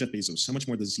the case of Jeff Bezos, how much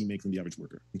more does he make than the average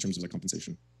worker in terms of like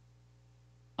compensation?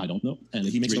 I don't know. And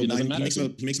he makes, really about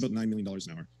 $9 million an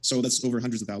hour. So that's over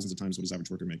hundreds of thousands of times what his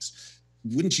average worker makes.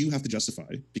 Wouldn't you have to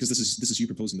justify, because this is you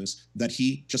proposing this, that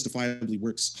he justifiably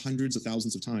works hundreds of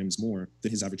thousands of times more than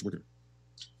his average worker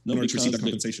in order to receive that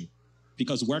compensation?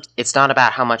 Because work... It's not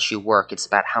about how much you work, it's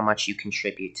about how much you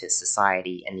contribute to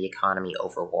society and the economy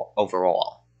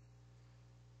overall.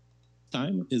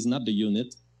 Time is not the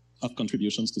unit of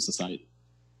contributions to society.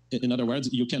 In other words,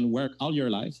 you can work all your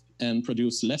life and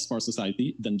produce less for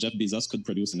society than Jeff Bezos could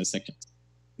produce in a second.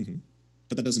 Mm-hmm.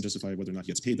 But that doesn't justify whether or not he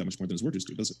gets paid that much more than his workers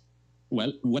do, does it?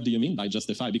 Well, what do you mean by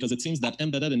justify? Because it seems that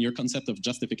embedded in your concept of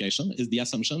justification is the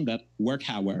assumption that work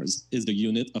hours is the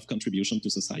unit of contribution to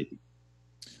society.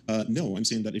 No, I'm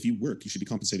saying that if you work, you should be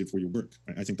compensated for your work.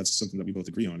 I think that's something that we both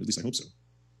agree on. At least I hope so.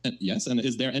 Yes, and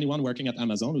is there anyone working at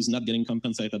Amazon who's not getting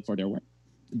compensated for their work?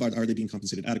 But are they being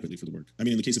compensated adequately for the work? I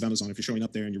mean, in the case of Amazon, if you're showing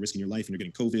up there and you're risking your life and you're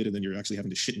getting COVID and then you're actually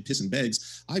having to shit and piss in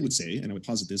bags, I would say, and I would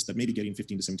posit this, that maybe getting $15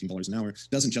 to $17 an hour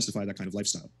doesn't justify that kind of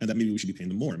lifestyle, and that maybe we should be paying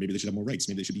them more. Maybe they should have more rights.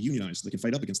 Maybe they should be unionized so they can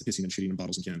fight up against the pissing and shitting in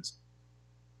bottles and cans.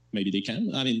 Maybe they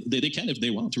can. I mean, they can if they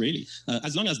want, really.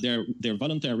 As long as they're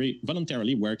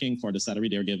voluntarily working for the salary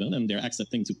they're given and they're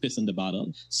accepting to piss in the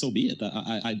bottle, so be it.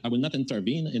 I will not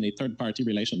intervene in a third-party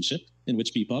relationship in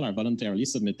which people are voluntarily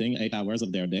submitting 8 hours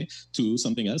of their day to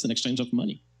something else in exchange of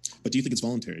money. But do you think it's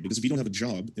voluntary? Because if you don't have a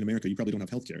job in America, you probably don't have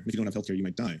healthcare. And if you don't have healthcare, you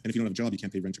might die. And if you don't have a job, you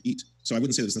can't pay rent or eat. So I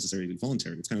wouldn't say that it's necessarily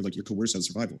voluntary. It's kind of like you're coerced out of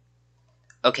survival.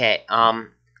 Okay,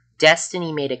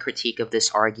 Destiny made a critique of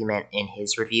this argument in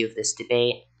his review of this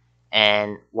debate.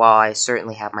 And while I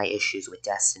certainly have my issues with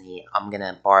destiny, I'm going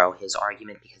to borrow his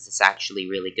argument because it's actually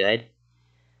really good.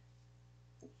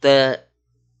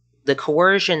 The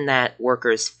coercion that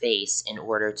workers face in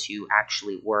order to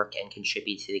actually work and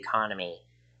contribute to the economy,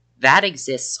 that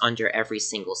exists under every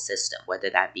single system, whether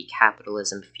that be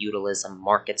capitalism, feudalism,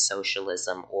 market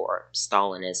socialism, or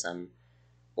Stalinism,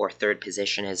 or third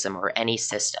positionism, or any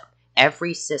system.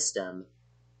 Every system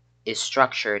is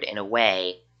structured in a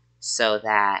way so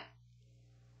that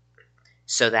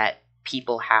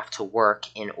people have to work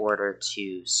in order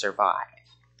to survive.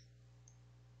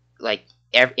 Like,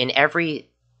 in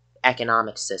every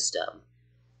economic system,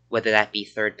 whether that be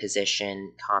third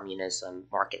position, communism,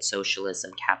 market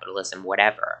socialism, capitalism,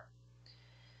 whatever,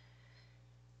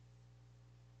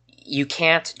 you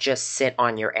can't just sit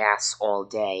on your ass all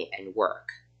day and work.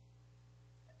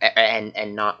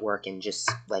 And not work and just,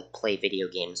 like, play video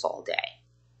games all day.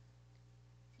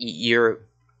 You're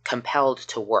compelled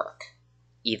to work,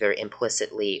 either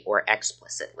implicitly or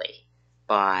explicitly,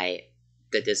 by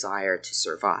the desire to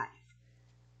survive.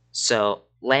 So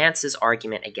Lance's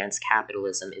argument against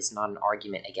capitalism is not an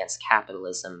argument against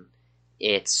capitalism.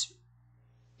 It's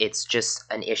just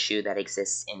an issue that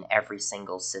exists in every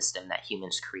single system that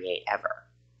humans create ever.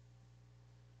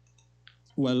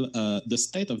 Well, the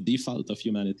state of default of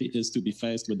humanity is to be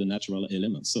faced with the natural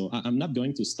elements. So I'm not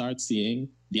going to start seeing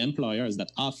the employers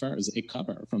that offers a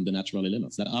cover from the natural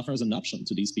elements, that offers an option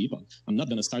to these people. I'm not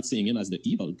going to start seeing him as the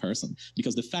evil person,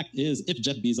 because the fact is, if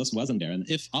Jeff Bezos wasn't there, and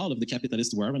if all of the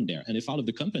capitalists weren't there, and if all of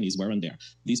the companies weren't there,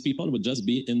 these people would just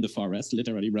be in the forest,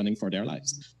 literally running for their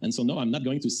lives. And so, no, I'm not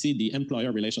going to see the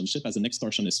employer relationship as an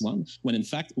extortionist one, when in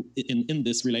fact, in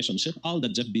this relationship, all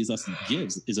that Jeff Bezos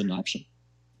gives is an option.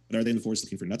 But are they in the forest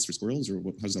looking for nuts for squirrels, or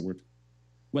how does that work?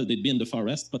 Well, they'd be in the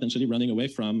forest, potentially running away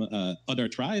from other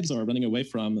tribes or running away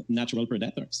from natural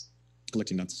predators.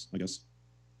 Collecting nuts, I guess.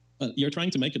 You're trying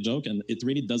to make a joke, and it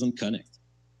really doesn't connect.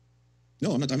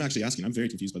 No, I'm not. I'm actually asking. I'm very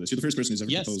confused by this. You're the first person who's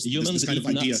ever proposed this kind of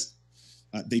idea.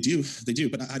 They do,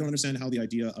 but I don't understand how the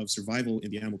idea of survival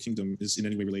in the animal kingdom is in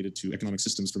any way related to economic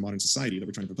systems for modern society that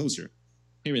we're trying to propose here.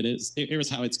 Here it is. Here's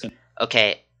how it's connected.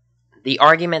 Okay, the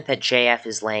argument that JF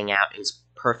is laying out is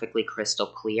perfectly crystal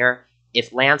clear.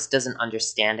 If Lance doesn't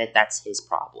understand it, that's his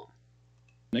problem.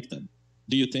 Connected.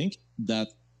 Do you think that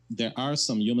there are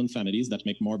some human families that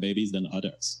make more babies than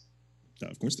others?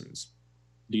 Of course there is.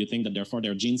 Do you think that therefore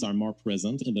their genes are more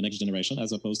present in the next generation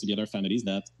as opposed to the other families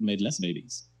that made less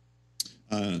babies?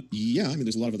 Yeah, I mean,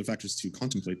 there's a lot of other factors to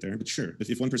contemplate there, but sure.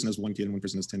 If one person has 1 kid and one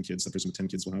person has 10 kids, that person with 10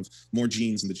 kids will have more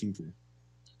genes in the gene pool.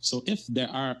 So if there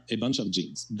are a bunch of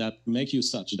genes that make you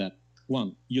such that,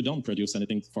 one, you don't produce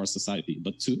anything for society,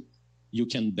 but two, you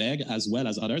can beg as well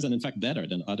as others, and in fact better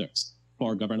than others,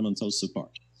 for governmental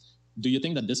support. Do you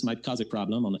think that this might cause a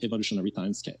problem on evolutionary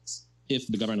timescales if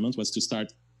the government was to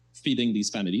start feeding these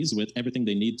families with everything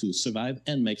they need to survive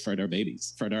and make further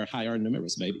babies, further higher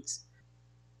numerous babies?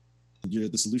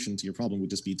 The solution to your problem would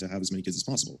just be to have as many kids as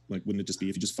possible. Like, wouldn't it just be,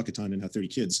 if you just fuck a ton and have 30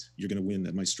 kids, you're going to win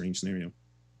at my strange scenario?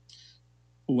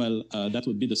 Well, that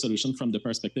would be the solution from the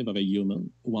perspective of a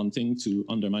human wanting to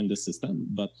undermine the system.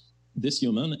 But this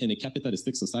human in a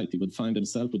capitalistic society would find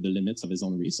himself with the limits of his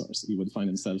own resource. He would find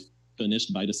himself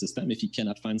punished by the system if he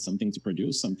cannot find something to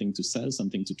produce, something to sell,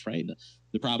 something to trade.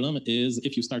 The problem is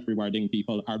if you start rewarding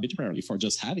people arbitrarily for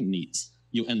just having needs,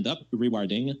 you end up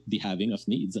rewarding the having of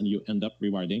needs, and you end up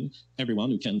rewarding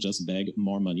everyone who can just beg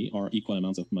more money or equal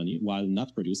amounts of money while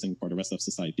not producing for the rest of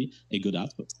society a good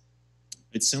output.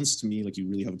 It sounds to me like you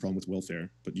really have a problem with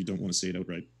welfare, but you don't want to say it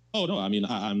outright. Oh, no, I mean,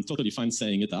 I'm totally fine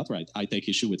saying it outright. I take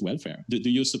issue with welfare. Do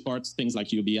you support things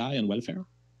like UBI and welfare?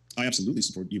 I absolutely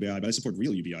support UBI, but I support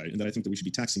real UBI, and that I think that we should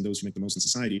be taxing those who make the most in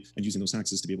society and using those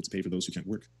taxes to be able to pay for those who can't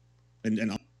work.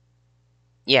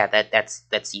 Yeah,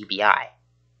 that's UBI.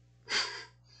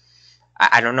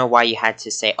 I don't know why you had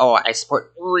to say, oh, I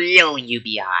support real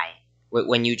UBI,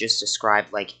 when you just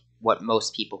described, like, what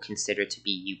most people consider to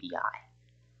be UBI.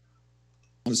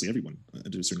 Honestly, everyone,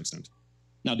 to a certain extent.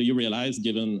 Now, do you realize,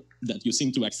 given that you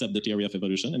seem to accept the theory of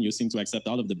evolution and you seem to accept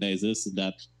all of the basis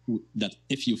that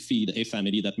if you feed a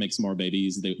family that makes more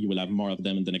babies, you will have more of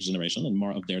them in the next generation and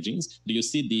more of their genes? Do you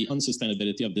see the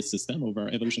unsustainability of this system over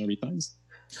evolutionary times?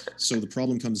 So the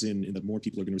problem comes in that more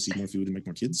people are going to receive more food and make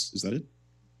more kids? Is that it?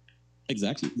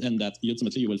 Exactly. And that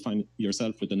ultimately you will find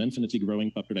yourself with an infinitely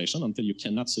growing population until you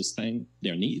cannot sustain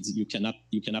their needs. You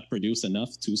cannot produce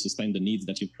enough to sustain the needs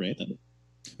that you've created.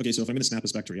 Okay, so if I'm going to snap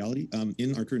us back to reality,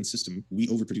 in our current system, we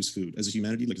overproduce food. As a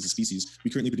humanity, like as a species, we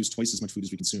currently produce twice as much food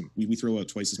as we consume. We throw out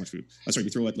twice as much food. Sorry,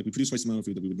 we produce twice the amount of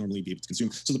food that we would normally be able to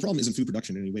consume. So the problem isn't food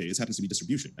production in any way. It happens to be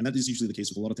distribution. And that is usually the case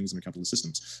with a lot of things in our capitalist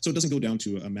systems. So it doesn't go down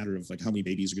to a matter of like how many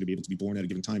babies are going to be able to be born at a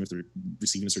given time if they're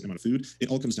receiving a certain amount of food. It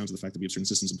all comes down to the fact that we have certain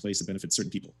systems in place that benefit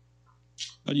certain people.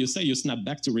 But you say you snap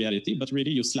back to reality, but really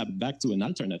you slap back to an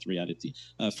alternate reality.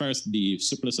 First, the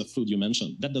surplus of food you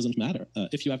mentioned, that doesn't matter.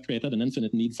 If you have created an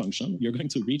infinite need function, you're going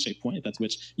to reach a point at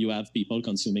which you have people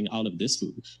consuming all of this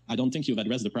food. I don't think you've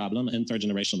addressed the problem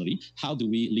intergenerationally. How do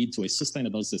we lead to a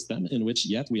sustainable system in which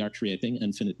yet we are creating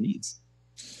infinite needs?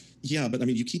 Yeah, but I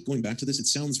mean, you keep going back to this. It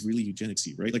sounds really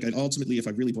eugenicsy, right? Like, ultimately, if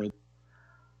I really boil...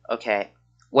 Okay.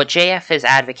 What JF is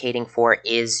advocating for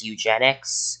is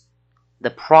eugenics. The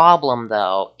problem,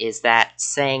 though, is that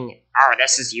saying, oh,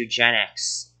 this is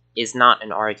eugenics, is not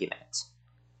an argument.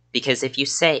 Because if you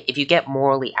get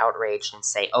morally outraged and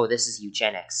say, oh, this is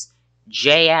eugenics,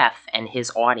 JF and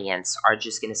his audience are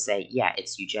just going to say, yeah,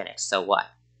 it's eugenics, so what?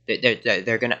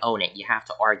 They're going to own it. You have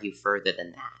to argue further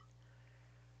than that.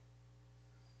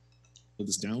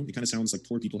 This down, it kind of sounds like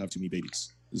poor people have too many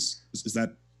babies. Is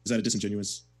that a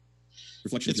disingenuous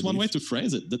reflection? It's one way to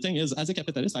phrase it. The thing is, as a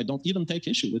capitalist, I don't even take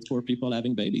issue with poor people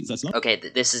having babies. That's not okay.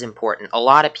 This is important. A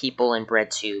lot of people in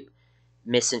BreadTube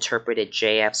misinterpreted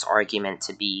JF's argument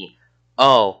to be,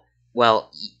 oh,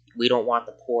 well, we don't want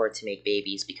the poor to make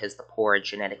babies because the poor are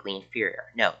genetically inferior.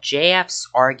 No, JF's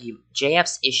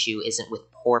issue isn't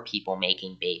with poor people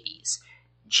making babies.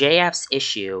 JF's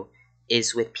issue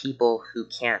is with people who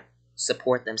can't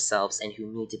support themselves and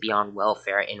who need to be on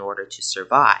welfare in order to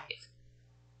survive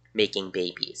making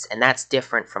babies. And that's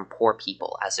different from poor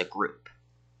people as a group.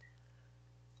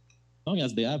 long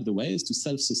as they have the ways to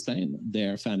self-sustain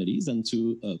their families and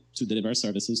to deliver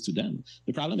services to them.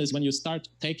 The problem is when you start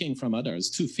taking from others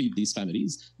to feed these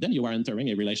families, then you are entering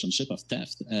a relationship of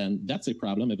theft. And that's a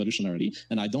problem evolutionarily.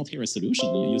 And I don't hear a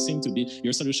solution. You seem to be,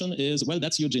 your solution is, well,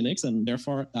 that's eugenics, and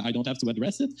therefore I don't have to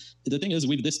address it. The thing is,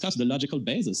 we've discussed the logical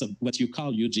basis of what you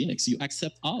call eugenics. You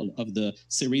accept all of the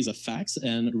series of facts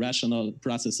and rational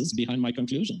processes behind my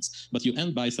conclusions. But you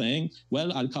end by saying,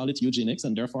 well, I'll call it eugenics,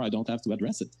 and therefore I don't have to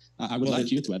address it. I would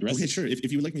like you to address it. Okay, sure.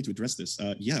 If you would like me to address this,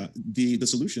 yeah, the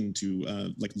solution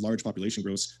to like large population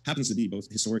growth happens to be, both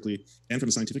historically and from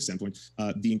a scientific standpoint,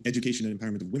 the education and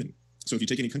empowerment of women. So if you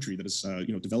take any country that is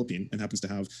developing and happens to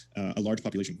have a large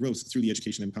population growth, through the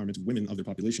education and empowerment of women of their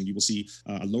population, you will see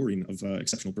a lowering of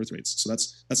exceptional birth rates. So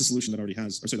that's a solution that already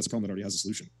has, or sorry, that's a problem that already has a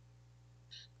solution.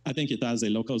 I think it has a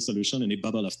local solution in a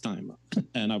bubble of time.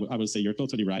 And I would say you're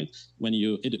totally right. When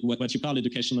what you call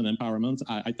education and empowerment,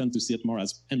 I tend to see it more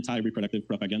as anti-reproductive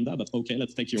propaganda, but okay,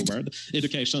 let's take your word.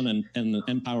 Education and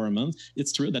empowerment.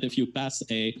 It's true that if you pass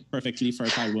a perfectly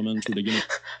fertile woman through the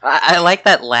university... I like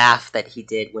that laugh that he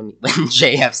did when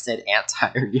JF said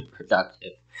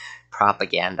anti-reproductive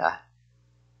propaganda.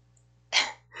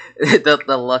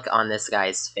 the look on this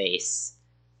guy's face.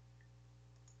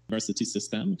 University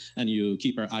system, and you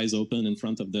keep her eyes open in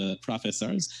front of the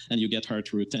professors, and you get her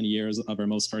through 10 years of her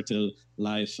most fertile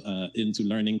life into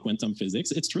learning quantum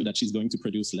physics, it's true that she's going to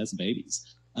produce less babies.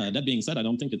 That being said, I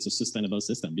don't think it's a sustainable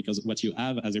system, because what you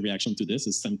have as a reaction to this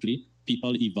is simply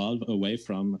people evolve away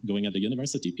from going at the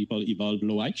university. People evolve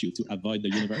low IQ to avoid the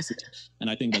university. And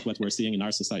I think that what we're seeing in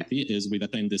our society is we've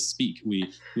attained this peak.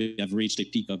 We have reached a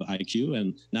peak of IQ,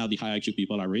 and now the high IQ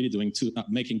people are really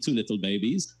making too little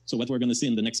babies. So what we're going to see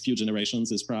in the next few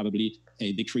generations is probably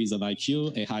a decrease of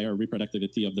IQ, a higher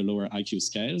reproductivity of the lower IQ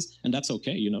scales, and that's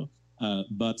okay, you know.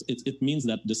 But it means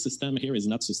that the system here is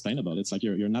not sustainable. It's like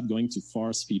you're not going to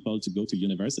force people to go to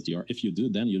university, or if you do,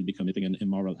 then you'll be committing an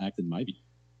immoral act, in my view.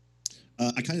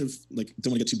 I kind of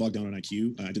don't want to get too bogged down on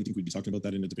IQ. I didn't think we'd be talking about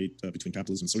that in a debate between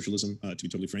capitalism and socialism, to be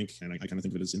totally frank. And I kind of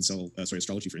think of it as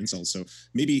astrology for incels. So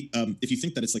maybe if you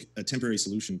think that it's like a temporary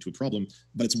solution to a problem,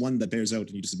 but it's one that bears out,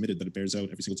 and you just admitted that it bears out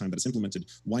every single time that it's implemented,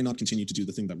 why not continue to do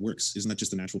the thing that works? Isn't that just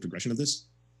the natural progression of this?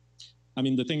 I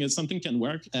mean, the thing is, something can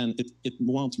work, and it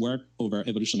won't work over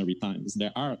evolutionary times.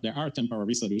 There are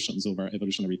temporary solutions over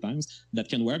evolutionary times that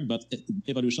can work, but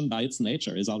evolution by its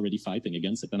nature is already fighting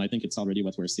against it, and I think it's already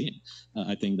what we're seeing.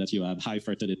 I think that you have high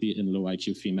fertility in low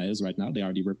IQ females right now. They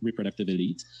are the reproductive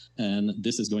elite, and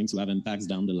this is going to have impacts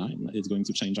down the line. It's going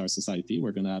to change our society.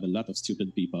 We're going to have a lot of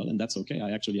stupid people, and that's okay.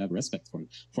 I actually have respect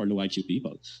for low IQ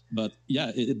people. But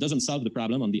yeah, it doesn't solve the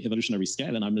problem on the evolutionary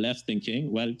scale, and I'm left thinking,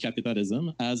 well,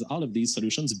 capitalism has all of these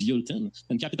solutions built in,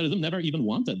 and capitalism never even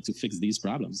wanted to fix these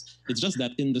problems. It's just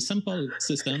that in the simple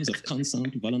systems of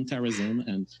consent, voluntarism,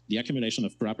 and the accumulation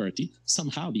of property,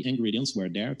 somehow the ingredients were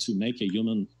there to make a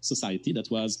human society that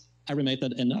was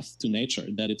arrimated enough to nature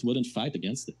that it wouldn't fight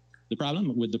against it. The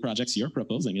problem with the projects you're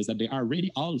proposing is that they are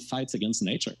really all fights against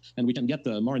nature. And we can get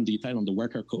more in detail on the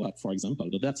worker co-op, for example,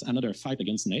 but that's another fight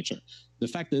against nature. The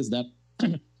fact is that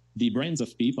the brains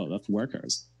of people, of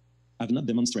workers, have not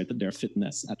demonstrated their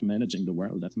fitness at managing the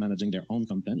world, at managing their own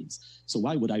companies. So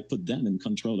why would I put them in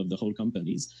control of the whole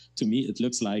companies? To me, it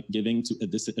looks like giving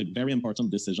a very important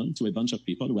decision to a bunch of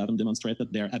people who haven't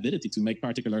demonstrated their ability to make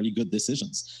particularly good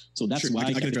decisions. So that's sure, why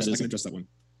I can address that one.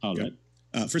 All right.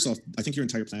 First off, I think your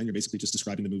entire plan, you're basically just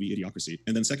describing the movie Idiocracy.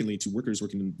 And then secondly, to workers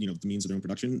working in, the means of their own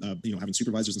production, having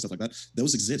supervisors and stuff like that,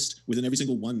 those exist within every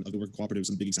single one of the worker cooperatives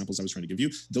and big examples I was trying to give you.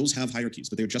 Those have hierarchies,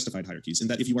 but they're justified hierarchies. In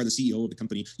that if you are the CEO of the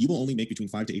company, you will only make between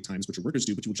 5 to 8 times what your workers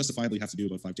do, but you will justifiably have to do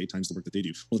about 5 to 8 times the work that they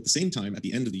do. Well, at the same time, at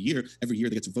the end of the year, every year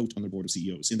they get to vote on their board of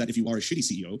CEOs. In that if you are a shitty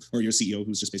CEO, or you're a CEO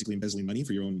who's just basically embezzling money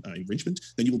for your own enrichment,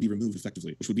 then you will be removed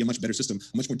effectively, which would be a much better system,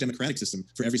 a much more democratic system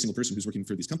for every single person who's working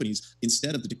for these companies,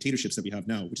 instead of the dictatorships that we have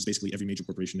now, which is basically every major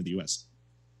corporation in the US.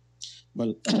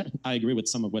 Well, I agree with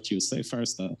some of what you say.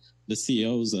 First, the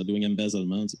CEOs doing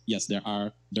embezzlement, yes, there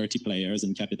are dirty players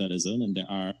in capitalism, and there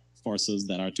are forces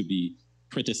that are to be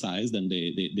criticized, and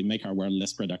they make our world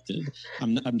less productive.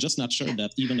 I'm just not sure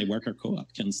that even a worker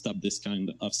co-op can stop this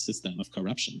kind of system of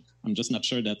corruption. I'm just not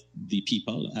sure that the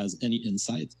people has any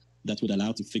insight that would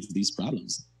allow to fix these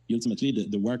problems. Ultimately,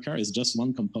 the worker is just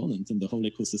one component in the whole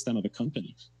ecosystem of a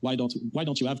company. Why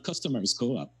don't you have customers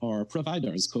co-op or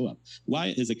providers co-op?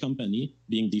 Why is a company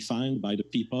being defined by the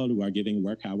people who are giving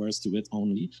work hours to it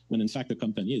only, when in fact a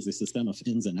company is a system of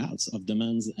ins and outs, of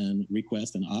demands and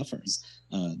requests and offers?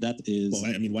 That is...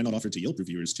 Well, I mean, why not offer it to Yelp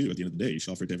reviewers too? At the end of the day, you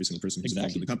should offer it to every single person who's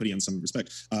involved in the company in some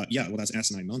respect. Yeah, well, that's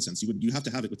asinine nonsense. You have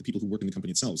to have it with the people who work in the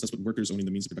company itself. That's what workers owning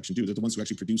the means of production do. They're the ones who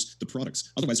actually produce the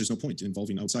products. Otherwise, there's no point in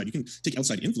involving outside. You can take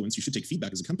outside influence. You should take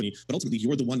feedback as a company, but ultimately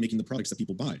you're the one making the products that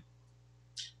people buy.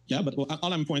 Yeah, but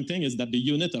all I'm pointing is that the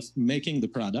unit of making the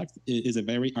product is a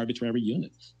very arbitrary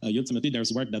unit. Ultimately,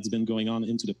 there's work that's been going on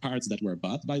into the parts that were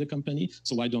bought by the company.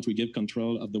 So why don't we give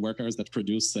control of the workers that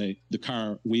produce, say, the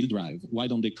car wheel drive? Why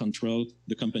don't they control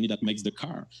the company that makes the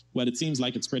car? Well, it seems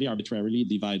like it's pretty arbitrarily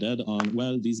divided on,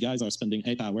 well, these guys are spending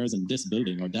 8 hours in this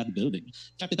building or that building.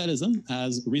 Capitalism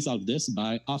has resolved this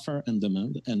by offer and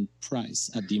demand and price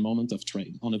at the moment of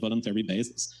trade on a voluntary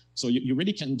basis. So you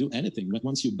really can't do anything. But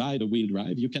once you buy the wheel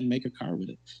drive, you can make a car with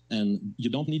it. And you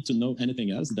don't need to know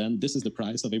anything else. Then this is the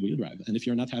price of a wheel drive. And if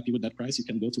you're not happy with that price, you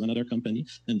can go to another company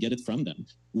and get it from them.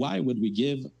 Why would we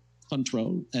give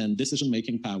control and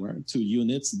decision-making power to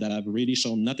units that have really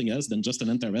shown nothing else than just an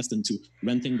interest into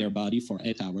renting their body for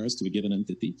 8 hours to a given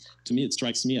entity? To me, it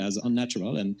strikes me as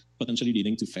unnatural and potentially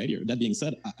leading to failure. That being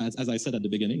said, as I said at the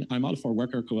beginning, I'm all for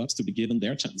worker co-ops to be given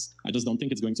their chance. I just don't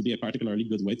think it's going to be a particularly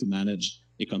good way to manage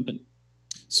a company.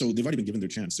 So they've already been given their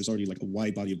chance. There's already like a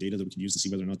wide body of data that we can use to see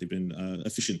whether or not they've been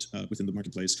efficient within the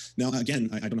marketplace. Now, again,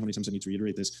 I don't know how many times I need to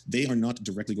reiterate this. They are not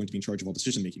directly going to be in charge of all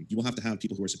decision making. You will have to have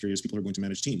people who are superiors, people who are going to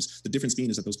manage teams. The difference being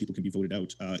is that those people can be voted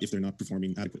out if they're not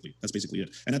performing adequately. That's basically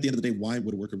it. And at the end of the day, why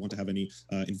would a worker want to have any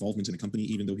involvement in a company,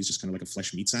 even though he's just kind of like a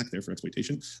flesh meat sack there for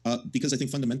exploitation? Because I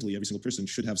think fundamentally every single person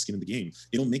should have skin in the game.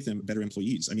 It'll make them better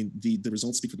employees. I mean, the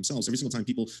results speak for themselves. Every single time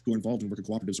people who are involved in worker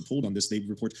cooperatives are polled on this, they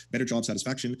report better job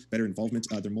satisfaction, better involvement.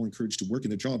 They're more encouraged to work in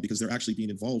their job because they're actually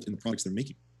being involved in the products they're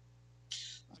making.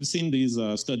 I've seen these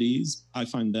studies. I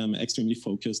find them extremely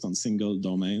focused on single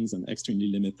domains and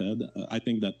extremely limited. I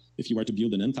think that if you were to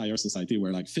build an entire society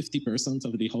where like 50%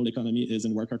 of the whole economy is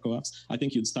in worker co-ops, I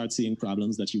think you'd start seeing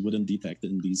problems that you wouldn't detect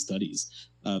in these studies.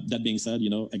 That being said,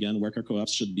 again, worker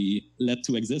co-ops should be let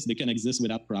to exist. They can exist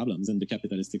without problems in the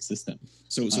capitalistic system.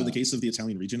 So the case of the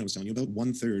Italian region I was telling you about,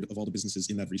 1/3 of all the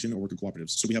businesses in that region are worker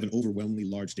cooperatives. So we have an overwhelmingly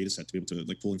large data set to be able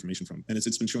to pull information from. And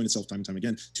it's been showing itself time and time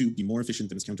again to be more efficient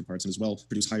than its counterparts and as well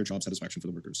produce higher job satisfaction for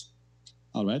the workers.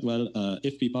 All right. Well,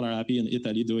 if people are happy in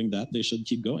Italy doing that, they should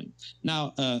keep going.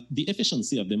 Now, the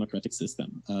efficiency of democratic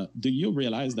system. Do you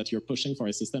realize that you're pushing for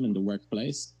a system in the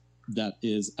workplace that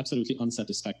is absolutely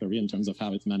unsatisfactory in terms of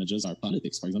how it manages our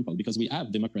politics, for example, because we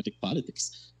have democratic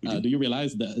politics. Do you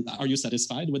realize that? Are you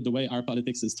satisfied with the way our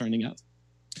politics is turning out?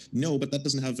 No, but that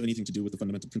doesn't have anything to do with the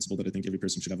fundamental principle that I think every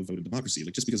person should have a vote in democracy.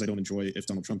 Like, just because I don't enjoy if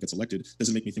Donald Trump gets elected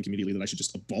doesn't make me think immediately that I should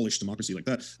just abolish democracy like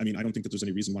that. I mean, I don't think that there's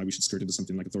any reason why we should skirt into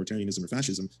something like authoritarianism or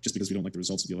fascism just because we don't like the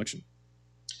results of the election.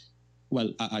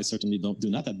 Well, I certainly do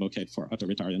not advocate for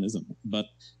authoritarianism. But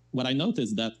what I note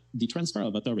is that the transfer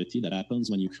of authority that happens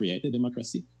when you create a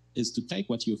democracy is to take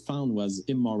what you found was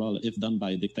immoral if done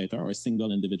by a dictator or a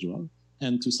single individual,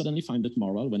 and to suddenly find it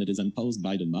moral when it is imposed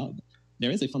by the mob.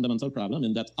 There is a fundamental problem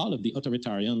in that all of the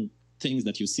authoritarian things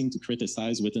that you seem to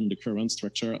criticize within the current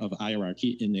structure of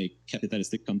hierarchy in a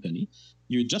capitalistic company.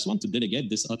 You just want to delegate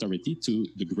this authority to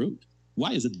the group.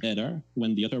 Why is it better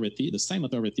when the authority, the same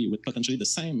authority with potentially the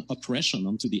same oppression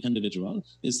onto the individual,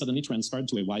 is suddenly transferred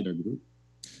to a wider group?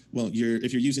 Well,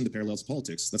 if you're using the parallels of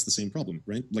politics, that's the same problem,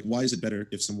 right? Like, why is it better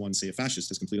if someone, say a fascist,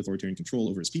 has complete authoritarian control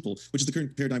over his people, which is the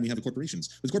current paradigm we have with corporations?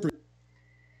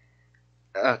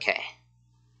 Okay.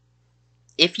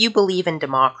 If you believe in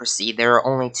democracy, there are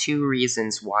only two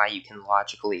reasons why you can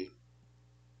logically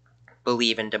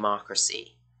believe in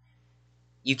democracy.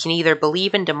 You can either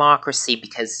believe in democracy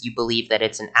because you believe that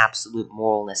it's an absolute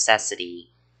moral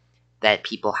necessity that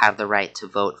people have the right to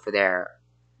vote for their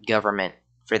government,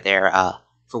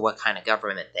 for what kind of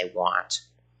government they want.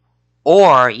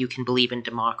 Or you can believe in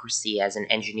democracy as an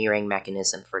engineering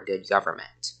mechanism for good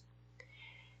government.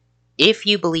 If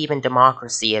you believe in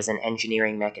democracy as an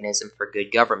engineering mechanism for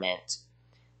good government,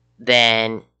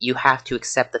 then you have to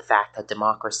accept the fact that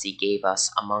democracy gave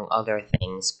us, among other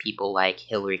things, people like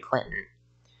Hillary Clinton,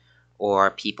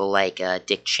 or people like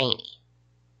Dick Cheney.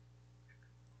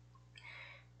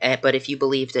 But if you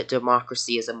believe that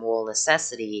democracy is a moral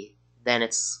necessity, then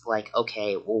it's like,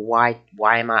 okay, well,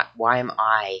 why am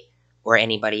I or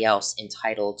anybody else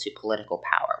entitled to political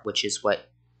power? Which is what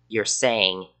you're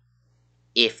saying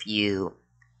if you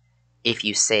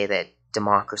say that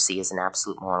democracy is an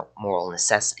absolute moral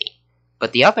necessity.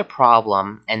 But the other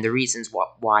problem, and the reasons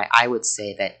why I would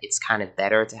say that it's kind of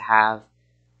better to have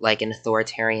like an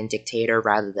authoritarian dictator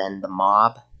rather than the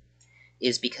mob,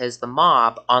 is because the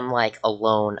mob, unlike a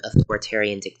lone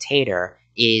authoritarian dictator,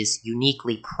 is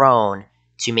uniquely prone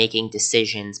to making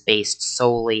decisions based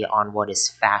solely on what is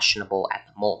fashionable at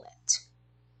the moment.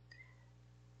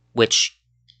 Which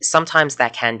sometimes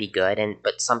that can be good,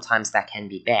 but sometimes that can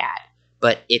be bad.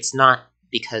 But it's not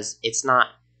because it's not.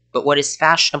 But what is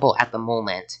fashionable at the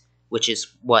moment, which is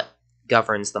what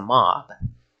governs the mob,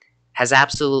 has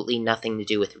absolutely nothing to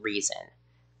do with reason.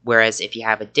 Whereas if you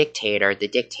have a dictator, the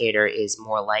dictator is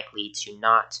more likely to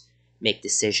not make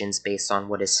decisions based on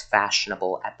what is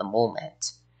fashionable at the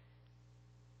moment.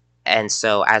 And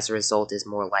so, as a result, is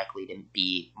more likely to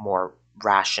be more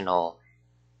rational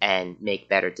and make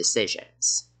better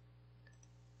decisions.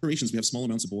 Corporations, we have small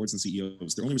amounts of boards and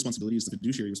CEOs. Their only responsibility is the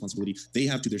fiduciary responsibility they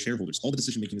have to their shareholders. All the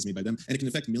decision making is made by them, and it can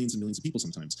affect millions and millions of people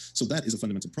sometimes. So that is a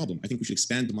fundamental problem. I think we should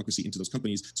expand democracy into those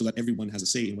companies so that everyone has a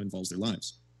say in what involves their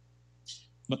lives.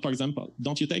 But for example,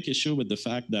 don't you take issue with the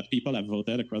fact that people have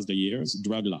voted across the years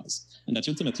drug laws, and that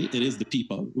ultimately it is the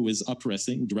people who is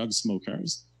oppressing drug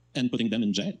smokers and putting them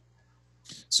in jail?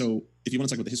 So if you want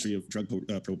to talk about the history of drug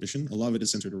prohibition, a lot of it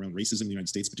is centered around racism in the United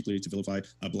States, particularly to vilify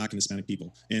Black and Hispanic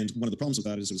people. And one of the problems with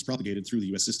that is it was propagated through the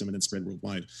U.S. system and then spread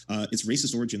worldwide. Its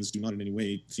racist origins do not in any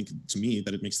way think to me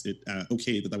that it makes it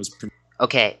okay that was...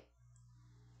 Okay.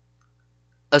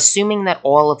 Assuming that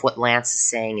all of what Lance is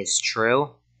saying is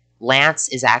true, Lance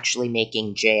is actually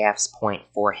making JF's point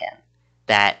for him,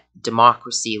 that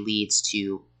democracy leads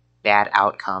to bad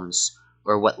outcomes,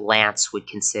 or what Lance would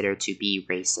consider to be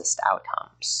racist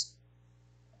outcomes.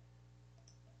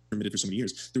 Permitted for so many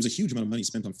years. There was a huge amount of money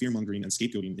spent on fear-mongering and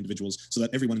scapegoating individuals so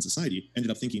that everyone in society ended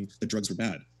up thinking that drugs were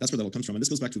bad. That's where that all comes from. And this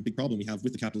goes back to a big problem we have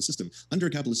with the capitalist system. Under a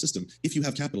capitalist system, if you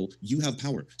have capital, you have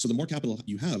power. So the more capital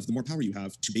you have, the more power you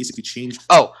have to basically change...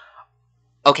 Oh,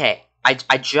 okay.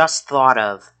 I just thought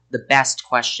of the best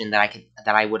question that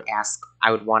I would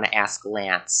want to ask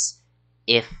Lance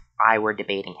if I were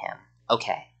debating him.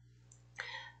 Okay.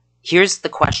 Here's the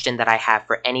question that I have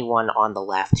for anyone on the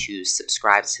left who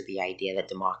subscribes to the idea that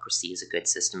democracy is a good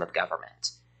system of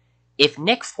government. If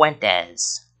Nick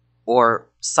Fuentes,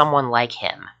 or someone like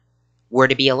him, were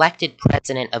to be elected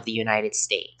president of the United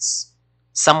States,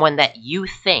 someone that you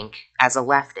think, as a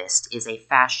leftist, is a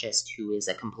fascist who is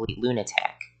a complete lunatic,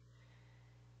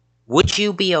 would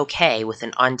you be okay with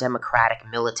an undemocratic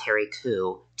military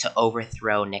coup to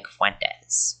overthrow Nick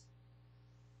Fuentes?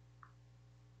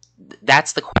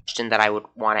 That's the question that I would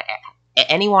want to ask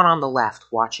anyone on the left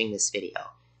watching this video.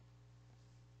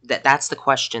 That's the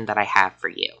question that I have for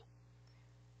you.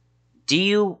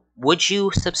 Would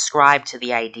you subscribe to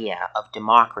the idea of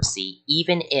democracy,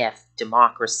 even if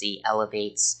democracy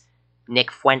elevates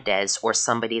Nick Fuentes or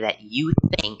somebody that you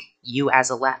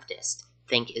as a leftist,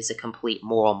 think is a complete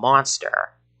moral monster?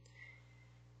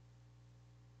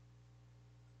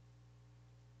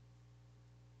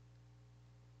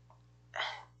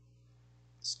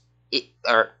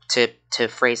 Or to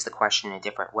phrase the question in a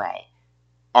different way,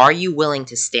 are you willing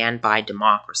to stand by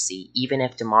democracy even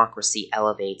if democracy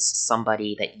elevates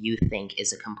somebody that you think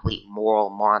is a complete moral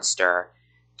monster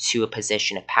to a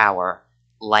position of power,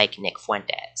 like Nick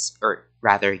Fuentes, or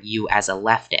rather you as a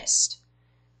leftist,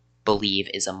 believe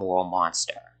is a moral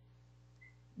monster?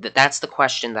 That's the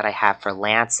question that I have for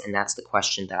Lance, and that's the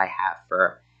question that I have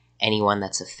for anyone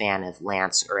that's a fan of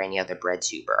Lance or any other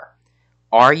breadtuber.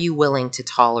 Are you willing to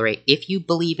tolerate, if you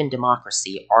believe in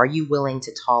democracy, are you willing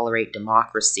to tolerate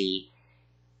democracy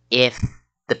if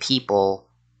the people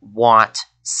want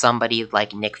somebody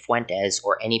like Nick Fuentes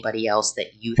or anybody else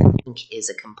that you think is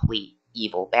a complete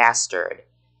evil bastard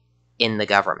in the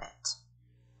government?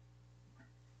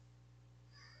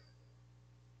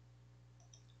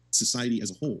 Society as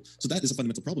a whole. So that is a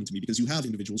fundamental problem to me, because you have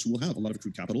individuals who will have a lot of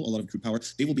accrued capital, a lot of accrued power.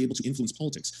 They will be able to influence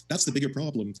politics. That's the bigger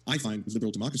problem I find with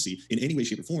liberal democracy in any way,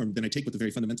 shape, or form than I take with the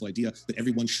very fundamental idea that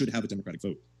everyone should have a democratic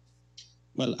vote.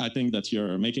 Well, I think that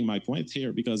you're making my point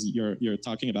here, because you're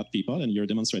talking about people and you're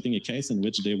demonstrating a case in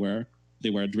which they were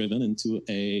driven into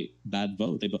a bad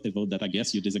vote, a vote that I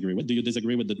guess you disagree with. Do you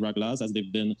disagree with the drug laws as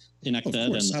they've been enacted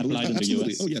and applied in the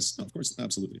U.S.? Oh, yes, no, of course,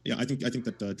 absolutely. Yeah, I think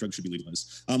that drugs should be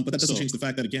legalized. But that doesn't change the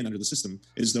fact that, again, under the system,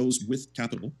 it is those with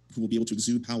capital who will be able to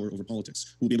exude power over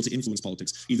politics, who will be able to influence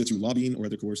politics, either through lobbying or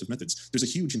other coercive methods. There's a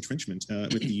huge entrenchment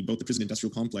with both the prison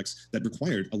industrial complex that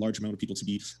required a large amount of people to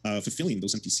be fulfilling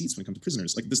those empty seats when it comes to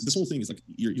prisoners. Like this whole thing is like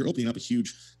you're opening up a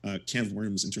huge can of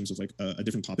worms in terms of like a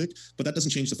different topic, but that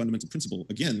doesn't change the fundamental principle,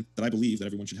 again, that I believe that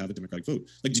everyone should have a democratic vote.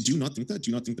 Like, did you not think that?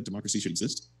 Do you not think that democracy should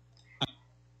exist?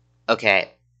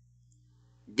 Okay,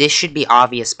 this should be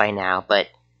obvious by now, but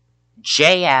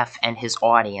JF and his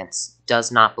audience does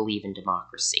not believe in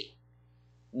democracy.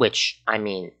 Which, I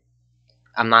mean,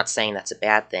 I'm not saying that's a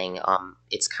bad thing.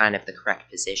 It's kind of the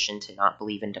correct position to not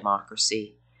believe in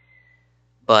democracy.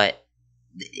 But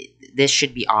this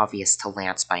should be obvious to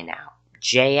Lance by now.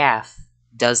 JF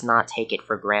does not take it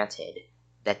for granted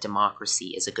that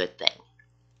democracy is a good thing.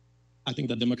 I think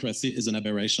that democracy is an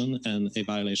aberration and a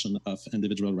violation of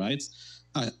individual rights.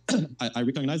 I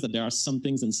recognize that there are some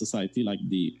things in society, like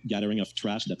the gathering of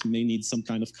trash, that may need some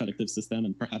kind of collective system,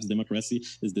 and perhaps democracy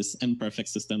is this imperfect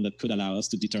system that could allow us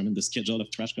to determine the schedule of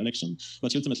trash collection.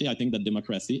 But ultimately, I think that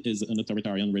democracy is an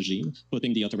authoritarian regime,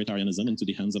 putting the authoritarianism into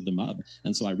the hands of the mob,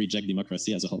 and so I reject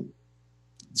democracy as a whole.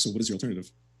 So what is your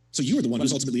alternative? So you are the one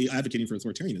who's ultimately advocating for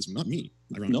authoritarianism, not me.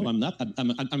 No, I'm not.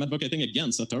 I'm advocating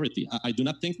against authority. I do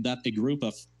not think that a group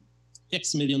of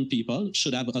X million people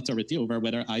should have authority over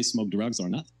whether I smoke drugs or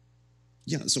not.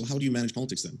 Yeah, so how do you manage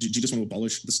politics then? Do you just want to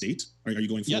abolish the state? Are you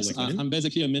going for Yes, I'm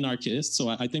basically a minarchist, so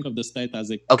I think of the state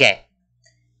as a... Okay.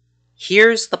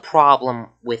 Here's the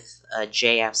problem with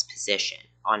JF's position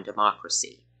on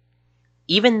democracy.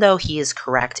 Even though he is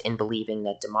correct in believing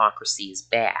that democracy is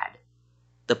bad,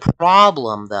 the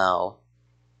problem, though,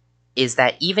 is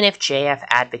that even if JF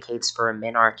advocates for a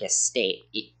minarchist state,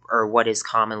 or what is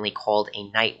commonly called a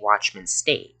night watchman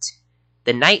state,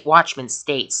 the night watchman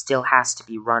state still has to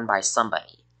be run by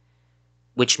somebody.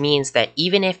 Which means that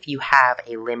even if you have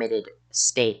a limited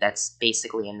state that's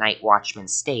basically a night watchman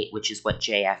state, which is what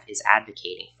JF is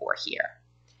advocating for here,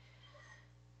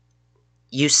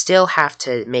 you still have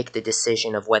to make the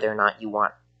decision of whether or not you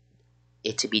want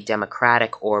it to be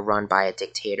democratic or run by a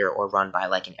dictator or run by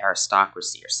like an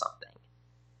aristocracy or something.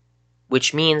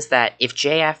 Which means that if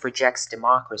JF rejects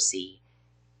democracy,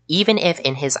 even if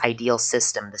in his ideal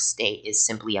system the state is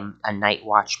simply a night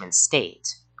watchman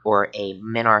state or a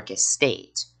minarchist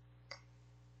state,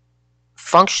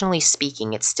 functionally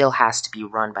speaking, it still has to be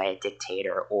run by a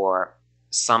dictator or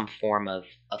some form of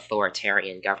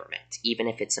authoritarian government, even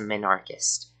if it's a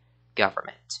minarchist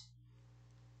government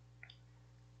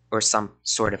or some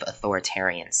sort of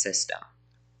authoritarian system.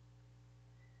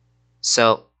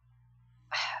 So,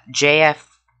 JF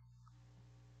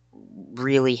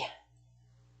really...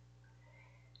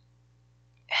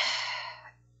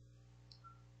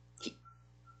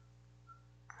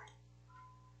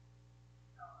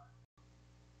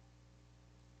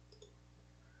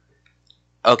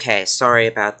 Okay, sorry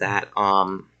about that.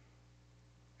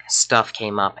 Stuff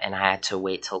came up and I had to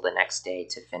wait till the next day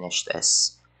to finish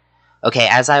this. Okay,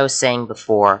 as I was saying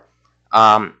before,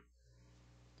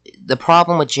 the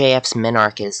problem with JF's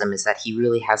minarchism is that he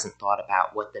really hasn't thought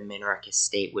about what the minarchist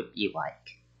state would be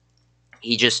like.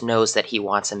 He just knows that he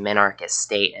wants a minarchist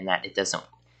state and that he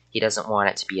doesn't want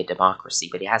it to be a democracy,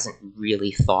 but he hasn't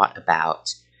really thought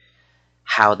about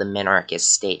how the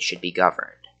minarchist state should be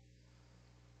governed.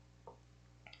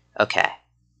 Okay.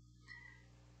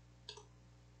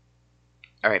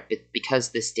 Alright, but because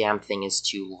this damn thing is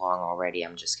too long already,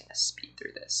 I'm just gonna speed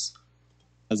through this.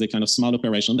 As a kind of small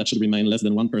operation that should remain less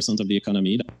than 1% of the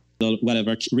economy.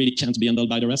 whatever really can't be handled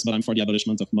by the rest, but I'm for the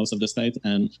abolishment of most of the state.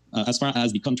 And as far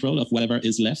as the control of whatever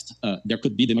is left, there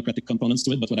could be democratic components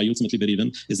to it, but what I ultimately believe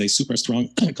in is a super strong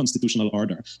constitutional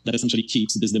order that essentially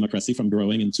keeps this democracy from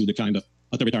growing into the kind of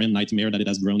authoritarian nightmare that it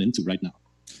has grown into right now.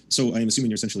 So I am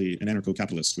assuming you're essentially an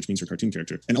anarcho-capitalist, which means you're a cartoon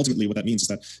character. And ultimately what that means is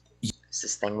that... Is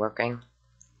this thing working?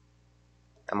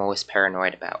 I'm always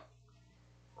paranoid about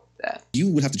that. You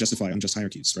would have to justify unjust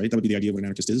hierarchies, right? That would be the idea of what an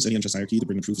anarchist is. Any unjust hierarchy, the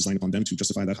burden of proof is lying upon them to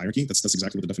justify that hierarchy. That's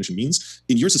exactly what the definition means.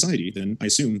 In your society, then, I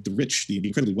assume the rich, the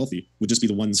incredibly wealthy, would just be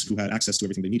the ones who had access to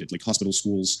everything they needed, like hospitals,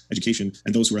 schools, education,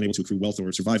 and those who were unable to accrue wealth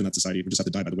or survive in that society would just have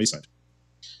to die by the wayside.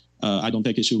 I don't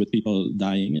take issue with people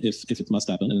dying if it must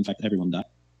happen, and in fact, everyone died.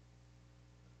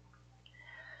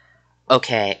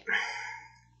 Okay.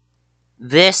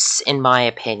 This, in my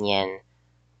opinion,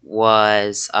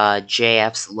 was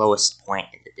JF's lowest point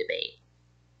in the debate.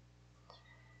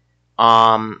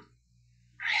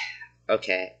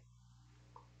 Okay.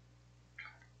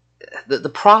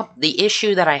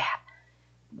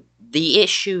 The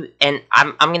issue, and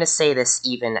I'm gonna say this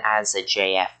even as a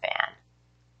JF fan.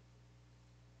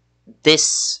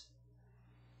 This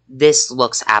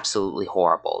looks absolutely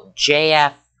horrible.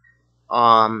 JF,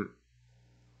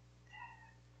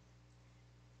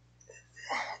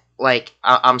 like,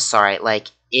 I'm sorry, like,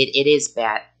 it is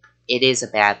bad. It is a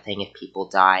bad thing if people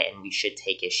die, and we should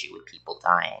take issue with people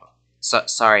dying. So,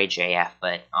 sorry, JF,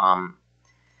 but,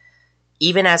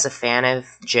 even as a fan of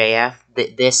JF,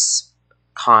 this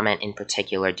comment in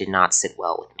particular did not sit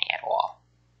well with me at all.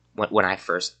 When I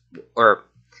first, or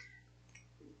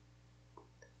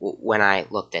when I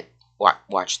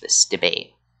watched this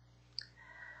debate.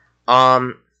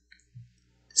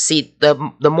 See,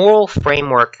 the moral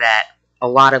framework that a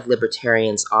lot of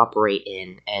libertarians operate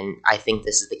in, and I think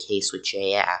this is the case with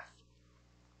JF,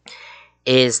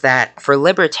 is that for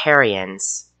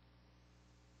libertarians,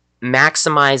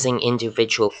 maximizing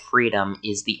individual freedom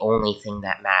is the only thing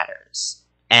that matters.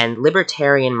 And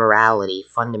libertarian morality,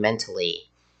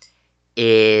 fundamentally,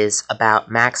 is about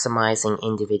maximizing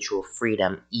individual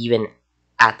freedom, even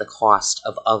at the cost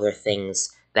of other things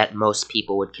that most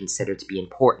people would consider to be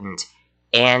important,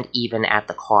 and even at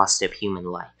the cost of human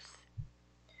life.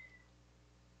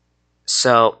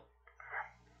 So,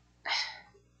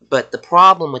 but the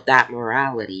problem with that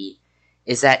morality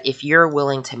is that if you're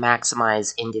willing to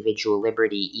maximize individual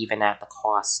liberty even at the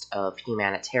cost of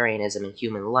humanitarianism and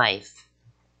human life,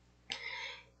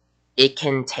 it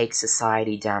can take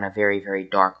society down a very, very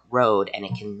dark road, and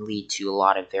it can lead to a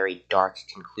lot of very dark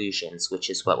conclusions, which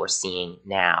is what we're seeing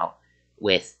now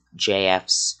with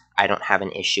JF's "I don't have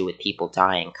an issue with people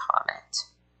dying" comment.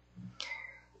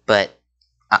 But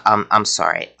I'm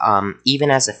sorry. Even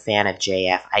as a fan of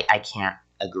JF, I can't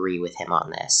agree with him on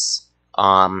this.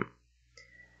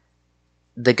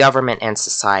 The government and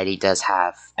society does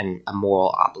have a moral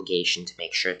obligation to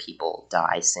make sure people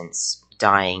die, since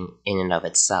dying in and of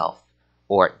itself,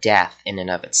 or death in and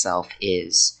of itself,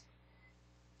 is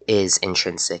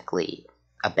intrinsically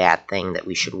a bad thing that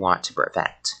we should want to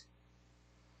prevent.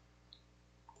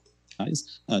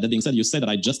 That being said, you say that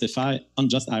I justify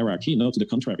unjust hierarchy. No, to the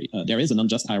contrary. There is an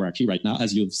unjust hierarchy right now,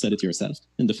 as you've said it yourself,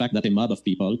 in the fact that a mob of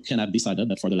people can have decided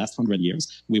that for the last 100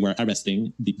 years, we were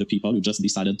arresting the people who just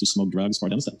decided to smoke drugs for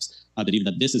themselves. I believe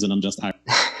that this is an unjust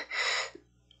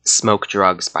Smoke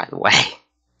drugs, by the way.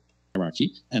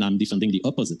 Hierarchy, and I'm defending the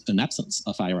opposite, an absence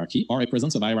of hierarchy or a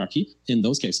presence of hierarchy in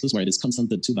those cases where it is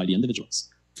consented to by the individuals.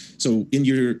 So in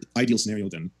your ideal scenario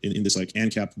then, in this like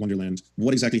ANCAP wonderland,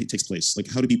 what exactly takes place?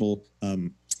 Like, how do people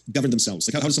govern themselves?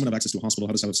 Like, how does someone have access to a hospital?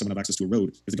 How does someone have access to a road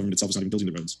if the government itself is not even building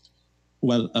the roads?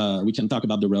 Well, we can talk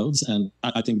about the roads, and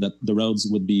I think that the roads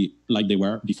would be like they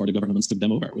were before the governments took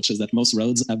them over, which is that most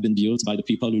roads have been built by the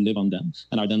people who live on them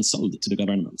and are then sold to the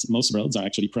government. Most roads are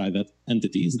actually private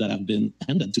entities that have been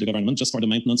handed to the government just for the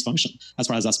maintenance function. As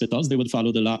far as hospitals, they would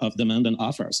follow the law of demand and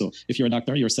offer. So if you're a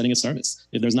doctor, you're selling a service.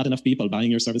 If there's not enough people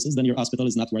buying your services, then your hospital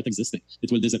is not worth existing.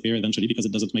 It will disappear eventually because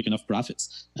it doesn't make enough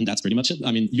profits. And that's pretty much it.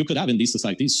 I mean, you could have in these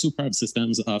societies superb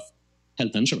systems of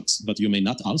health insurance, but you may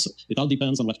not also. It all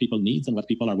depends on what people need and what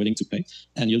people are willing to pay.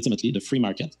 And ultimately, the free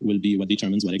market will be what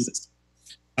determines what exists.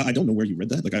 I don't know where you read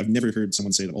that. Like, I've never heard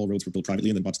someone say that all roads were built privately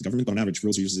and then bought to the government. But on average,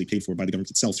 roads are usually paid for by the government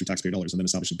itself through taxpayer dollars and then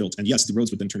established and built. And yes, the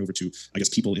roads would then turn over to, I guess,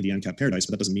 people in the ANCAP paradise,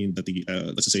 but that doesn't mean that the,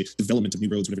 let's just say, development of new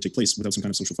roads would ever take place without some kind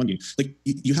of social funding. Like,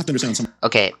 you have to understand some...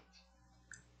 Okay.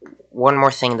 One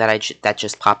more thing that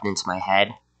just popped into my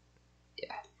head.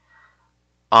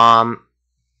 Yeah.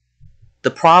 The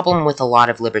problem with a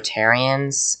lot of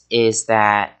libertarians is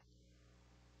that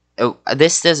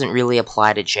this doesn't really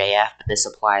apply to JF, but this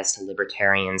applies to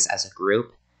libertarians as a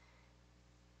group.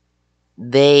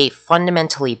 they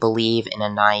fundamentally believe in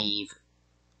a naive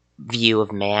view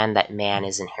of man that man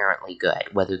is inherently good,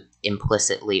 whether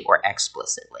implicitly or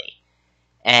explicitly.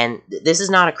 And this is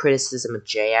not a criticism of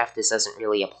JF. This doesn't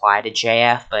really apply to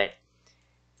JF, but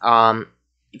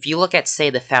if you look at, say,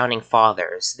 the Founding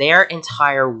Fathers, their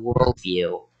entire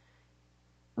worldview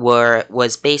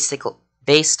was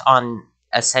based on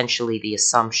essentially the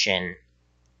assumption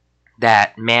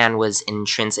that man was an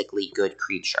intrinsically good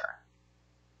creature.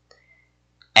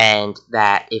 And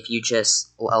that if you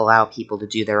just allow people to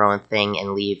do their own thing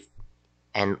and leave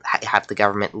and have the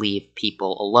government leave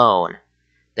people alone,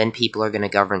 then people are going to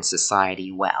govern society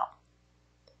well.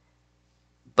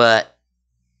 But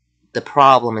the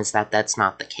problem is that that's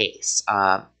not the case.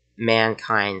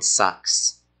 Mankind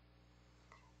sucks.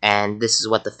 And this is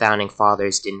what the Founding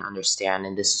Fathers didn't understand,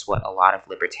 and this is what a lot of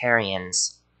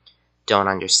libertarians don't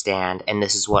understand, and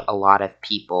this is what a lot of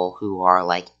people who are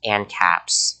like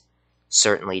ANCAPs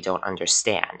certainly don't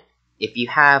understand. If you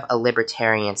have a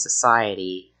libertarian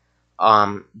society,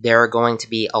 there are going to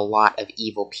be a lot of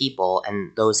evil people,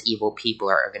 and those evil people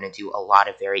are going to do a lot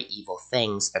of very evil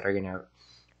things that are going to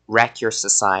wreck your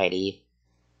society,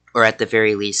 or at the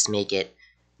very least make it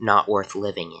not worth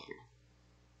living in.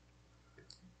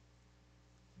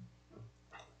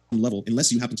 Level,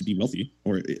 unless you happen to be wealthy,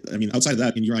 or I mean, outside of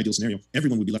that, in your ideal scenario,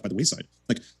 everyone would be left by the wayside.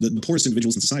 Like the poorest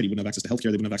individuals in society wouldn't have access to healthcare,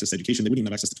 they wouldn't have access to education, they wouldn't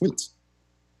even have access to toilets.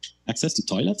 Access to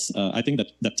toilets. I think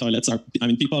that toilets are, I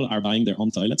mean, people are buying their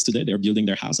own toilets today. They're building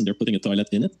their house and they're putting a toilet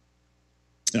in it.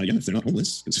 Yeah, if they're not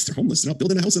homeless. Because if they're homeless, they're not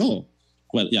building a house at all.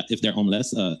 Well, yeah, if they're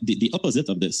homeless, the opposite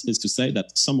of this is to say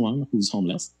that someone who's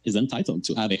homeless is entitled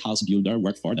to have a house builder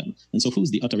work for them. And so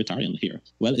who's the authoritarian here?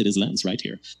 Well, it is Lance right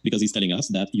here, because he's telling us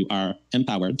that you are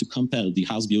empowered to compel the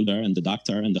house builder and the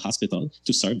doctor and the hospital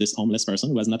to serve this homeless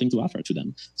person who has nothing to offer to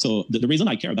them. So the reason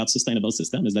I care about sustainable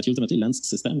system is that ultimately Lance's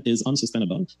system is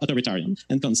unsustainable, authoritarian,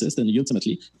 and consists in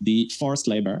ultimately the forced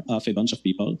labor of a bunch of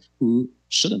people who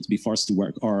shouldn't be forced to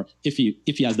work, or if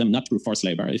he has them not through forced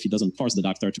labor, if he doesn't force the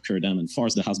doctor to cure them and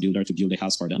force the house builder to build a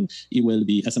house for them, he will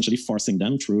be essentially forcing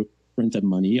them through printed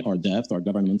money or debt or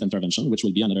government intervention, which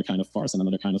will be another kind of force and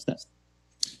another kind of theft.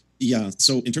 Yeah,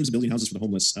 so in terms of building houses for the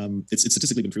homeless, it's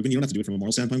statistically been proven. You don't have to do it from a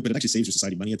moral standpoint, but it actually saves your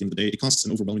society money at the end of the day. It costs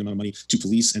an overwhelming amount of money to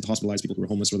police and to hospitalize people who are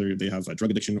homeless, whether they have a drug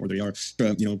addiction or they are,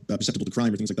 susceptible to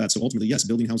crime or things like that. So ultimately, yes,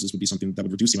 building houses would be something that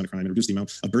would reduce the amount of crime and reduce the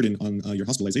amount of burden on your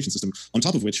hospitalization system. On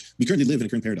top of which, we currently live in a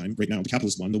current paradigm right now, the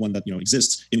capitalist one, the one that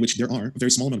exists, in which there are a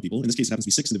very small amount of people. In this case, it happens to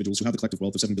be 6 individuals who have the collective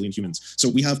wealth of 7 billion humans. So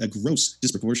we have a gross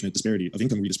disproportionate disparity of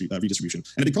income redistribution.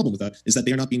 And a big problem with that is that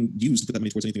they are not being used to put that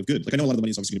money towards anything of good. Like I know a lot of the money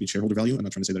is obviously going to be shareholder value. I'm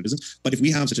not trying to say that it isn't, but if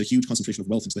we have such a huge concentration of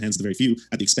wealth into the hands of the very few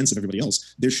at the expense of everybody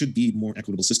else, there should be more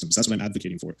equitable systems. That's what I'm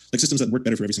advocating for. Like systems that work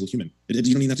better for every single human. You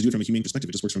don't even have to do it from a humane perspective.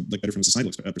 It just works better from a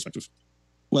societal perspective.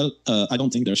 Well, I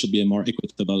don't think there should be a more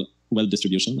equitable wealth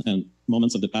distribution, and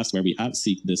moments of the past where we have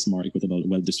seen this more equitable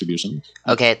wealth distribution.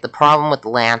 Okay, the problem with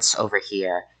Lance over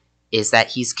here is that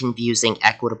he's confusing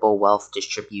equitable wealth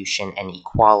distribution and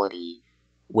equality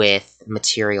with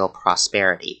material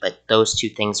prosperity, but those two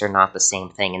things are not the same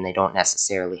thing, and they don't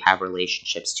necessarily have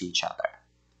relationships to each other.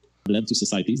 Led to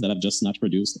societies that have just not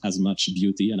produced as much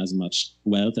beauty and as much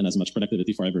wealth and as much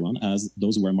productivity for everyone as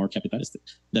those who are more capitalistic.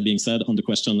 That being said, on the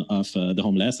question of the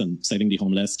homeless and saving the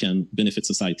homeless can benefit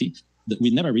society, we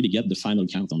never really get the final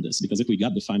count on this, because if we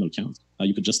got the final count,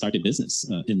 you could just start a business.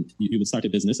 You would start a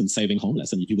business in saving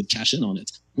homeless and you would cash in on it.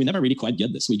 We never really quite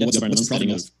get this. We get governments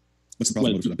telling us. What's the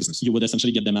problem with that business? You would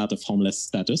essentially get them out of homeless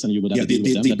status, and you would have to deal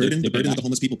with them. The burden that the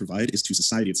homeless people provide is to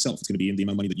society itself. It's going to be in the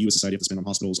amount of money that you as society have to spend on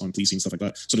hospitals, on policing, stuff like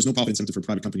that. So there's no profit incentive for a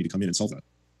private company to come in and solve that.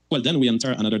 Well, then we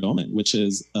enter another domain, which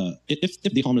is if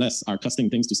the homeless are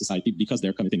costing things to society because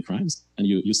they're committing crimes, and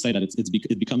you say that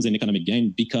it becomes an economic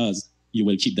gain because you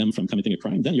will keep them from committing a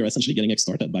crime, then you're essentially getting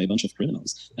extorted by a bunch of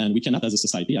criminals. And we cannot, as a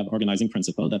society, have organizing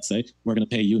principle that say, we're going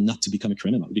to pay you not to become a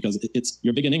criminal, because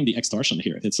you're beginning the extortion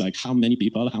here. It's like, how many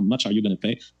people, how much are you going to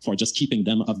pay for just keeping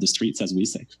them off the streets, as we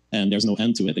say? And there's no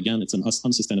end to it. Again, it's an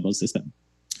unsustainable system.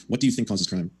 What do you think causes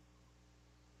crime?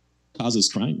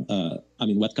 Causes crime?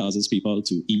 What causes people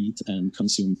to eat and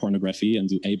consume pornography and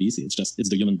do ABC? It's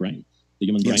the human brain. The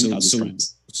human brain causes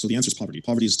crimes. So the answer is poverty.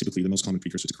 Poverty is typically the most common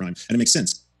precursor to crime, and it makes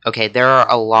sense. Okay, there are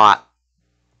a lot.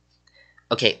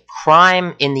 Okay,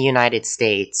 crime in the United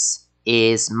States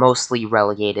is mostly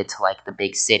relegated to, like, the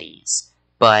big cities.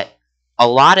 But a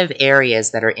lot of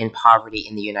areas that are in poverty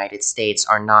in the United States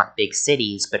are not big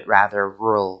cities, but rather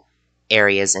rural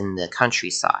areas in the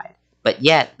countryside. But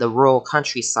yet, the rural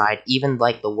countryside, even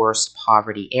like the worst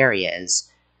poverty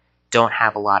areas, don't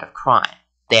have a lot of crime.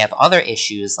 They have other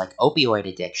issues like opioid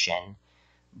addiction,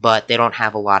 but they don't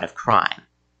have a lot of crime.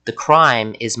 the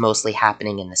crime is mostly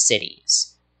happening in the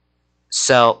cities.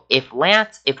 So if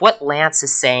what Lance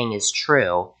is saying is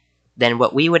true, then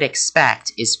what we would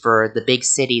expect is for the big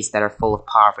cities that are full of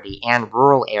poverty and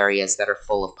rural areas that are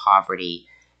full of poverty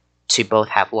to both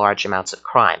have large amounts of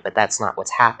crime, but that's not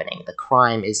what's happening. The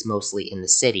crime is mostly in the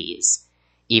cities,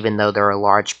 even though there are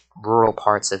large rural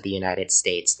parts of the United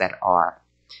States that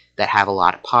have a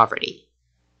lot of poverty.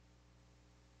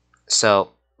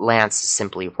 So Lance is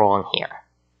simply wrong here.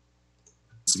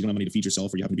 If you don't have money to feed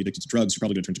yourself or you happen to be addicted to drugs, you're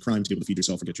probably going to turn to crime to be able to feed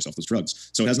yourself or get yourself those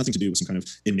drugs. So it has nothing to do with some kind of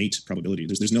innate probability.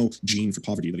 There's no gene for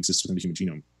poverty that exists within the human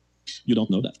genome. You don't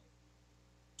know that.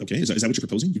 Okay, is that what you're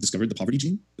proposing? You've discovered the poverty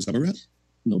gene? Is that where we're at?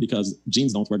 No, because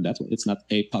genes don't work that way. It's not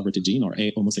a poverty gene or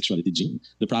a homosexuality gene.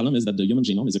 The problem is that the human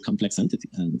genome is a complex entity,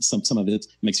 and some of it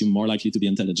makes you more likely to be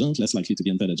intelligent, less likely to be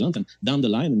intelligent, and down the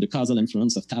line, in the causal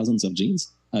influence of thousands of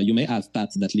genes, you may have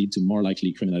paths that lead to more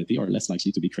likely criminality or less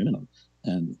likely to be criminal,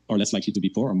 or less likely to be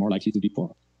poor or more likely to be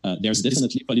poor. There's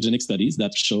definitely polygenic studies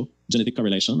that show genetic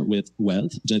correlation with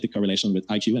wealth, genetic correlation with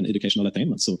IQ and educational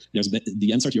attainment. So the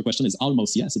answer to your question is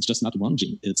almost yes. It's just not one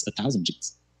gene. It's 1,000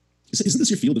 genes. Isn't this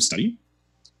your field of study?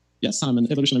 Yes, I'm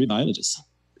an evolutionary biologist.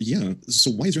 Yeah. So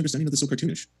why is your understanding of this so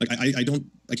cartoonish? Like, I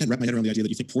can't wrap my head around the idea that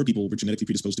you think poor people were genetically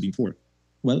predisposed to being poor.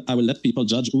 Well, I will let people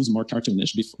judge who's more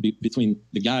cartoonish between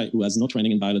the guy who has no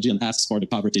training in biology and asks for the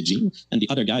poverty gene and the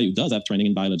other guy who does have training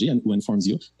in biology and who informs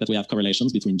you that we have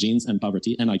correlations between genes and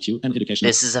poverty and IQ and education.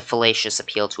 This is a fallacious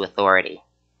appeal to authority.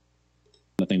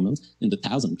 Attainment in the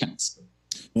 1,000 counts.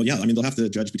 Well, yeah, I mean, they'll have to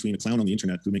judge between a clown on the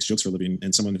internet who makes jokes for a living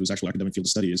and someone whose actual academic field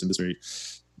of study is in this very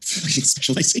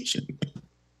specialization.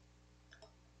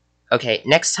 Okay,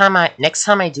 next time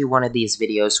I do one of these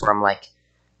videos where I'm like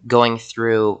going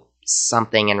through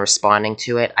something and responding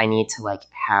to it, I need to like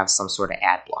have some sort of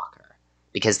ad blocker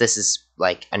because this is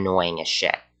like annoying as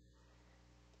shit.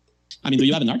 I mean, do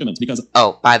you have an argument? Because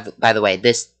by the way,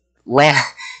 this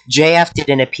JF did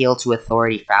an appeal to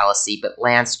authority fallacy, but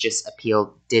Lance just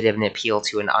did an appeal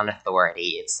to an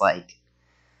unauthority. It's like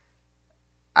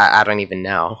I don't even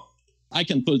know. I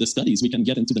can pull the studies. We can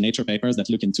get into the Nature papers that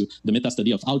look into the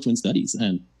meta-study of all twin studies.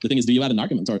 And the thing is, do you have an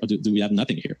argument or do we have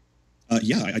nothing here?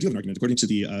 Yeah, I do have an argument. According to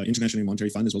the International Monetary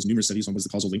Fund, as well as numerous studies on what is the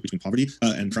causal link between poverty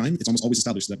and crime, it's almost always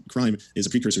established that crime is a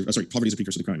precursor. Poverty is a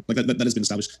precursor to crime. Like that has been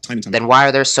established time and time. Then why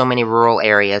are there so many rural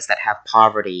areas that have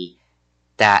poverty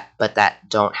but that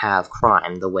don't have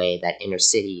crime the way that inner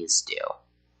cities do?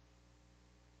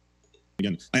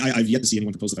 Again, I've yet to see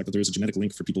anyone propose the fact that there is a genetic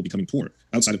link for people becoming poor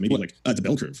outside of maybe like the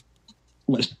bell curve.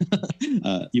 Well,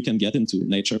 you can get into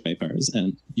Nature papers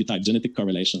and you type genetic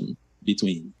correlation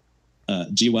between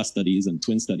GWAS studies and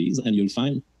twin studies, and you'll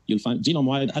find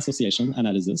genome-wide association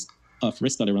analysis of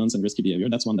risk tolerance and risky behavior.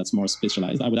 That's one that's more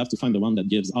specialized. I would have to find the one that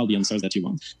gives all the answers that you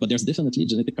want. But there's definitely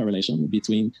genetic correlation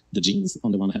between the genes,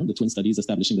 on the one hand, the twin studies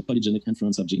establishing the polygenic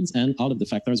influence of genes, and all of the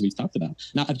factors we've talked about.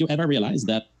 Now, have you ever realized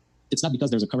that it's not because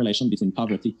there's a correlation between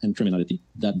poverty and criminality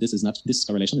that this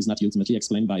correlation is not ultimately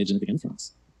explained by a genetic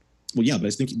influence? Well, yeah, but I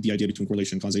think the idea between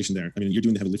correlation and causation there, I mean, you're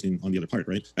doing the heavy lifting on the other part,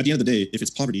 right? At the end of the day, if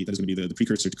it's poverty that is going to be the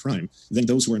precursor to crime, then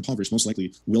those who are impoverished most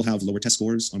likely will have lower test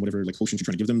scores on whatever like quotient you're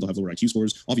trying to give them. They'll have lower IQ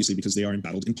scores, obviously, because they are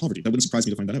embattled in poverty. That wouldn't surprise me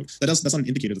to find that out. That's not an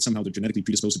indicator that somehow they're genetically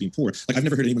predisposed to being poor. Like, I've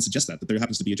never heard anyone suggest that there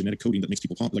happens to be a genetic coding that makes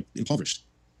people impoverished.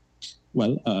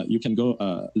 Well, you can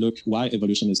go look why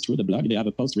evolution is true. The blog, they have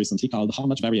a post recently called How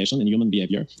Much Variation in Human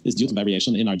Behavior is Due to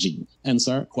Variation in Our Gene?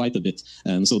 Answer, quite a bit.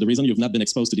 And so the reason you've not been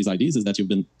exposed to these ideas is that you've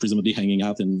been presumably hanging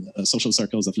out in social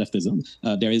circles of leftism.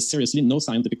 There is seriously no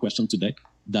scientific question today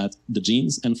that the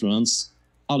genes influence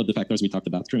all of the factors we talked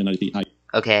about, criminality.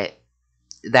 Okay,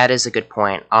 that is a good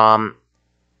point.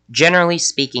 Generally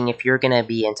speaking, if you're going to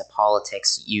be into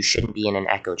politics, you shouldn't be in an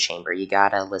echo chamber. You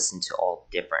gotta listen to all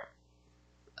different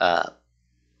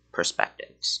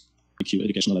perspectives. IQ,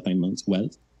 educational attainment,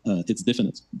 wealth, it's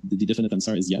definite. The definite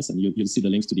answer is yes, and you'll see the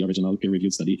links to the original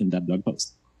peer-reviewed study in that blog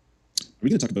post. Are we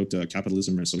going to talk about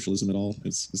capitalism or socialism at all?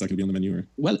 Is that going to be on the menu? Or?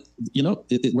 Well, you know,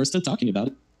 we're still talking about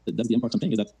it. That's the important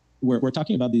thing, is that we're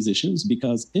talking about these issues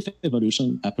because if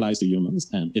evolution applies to humans,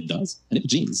 and it does, and if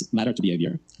genes matter to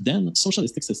behavior, then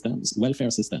socialistic systems, welfare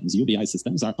systems, UBI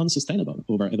systems are unsustainable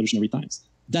over evolutionary times.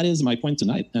 That is my point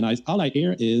tonight, and all I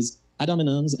hear is ad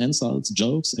hominems, insults,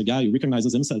 jokes, a guy who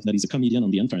recognizes himself that he's a comedian on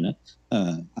the internet.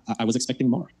 I was expecting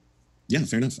more. Yeah,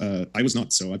 fair enough. I was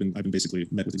not, so I've been basically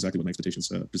met with exactly what my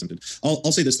expectations presented.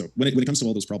 I'll say this though, when it comes to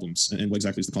all those problems and what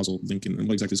exactly is the causal link and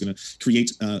what exactly is going to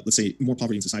create, let's say, more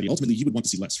poverty in society, ultimately you would want to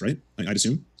see less, right? I'd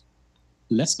assume.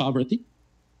 Less poverty?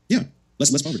 Yeah,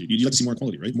 less poverty. You'd like to see more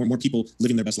equality, right? More people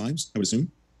living their best lives, I would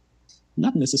assume.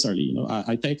 Not necessarily.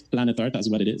 I take planet Earth as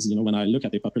what it is. When I look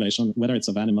at a population, whether it's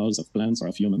of animals, of plants, or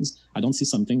of humans, I don't see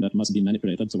something that must be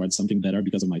manipulated towards something better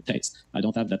because of my taste. I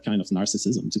don't have that kind of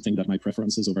narcissism to think that my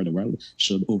preferences over the world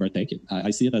should overtake it.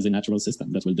 I see it as a natural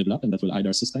system that will develop and that will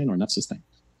either sustain or not sustain.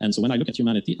 And so when I look at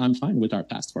humanity, I'm fine with our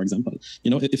past, for example.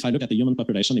 If I look at the human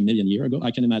population a million years ago,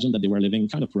 I can imagine that they were living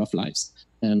kind of rough lives.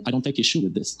 And I don't take issue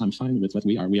with this. I'm fine with what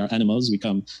we are. We are animals. We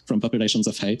come from populations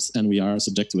of apes, and we are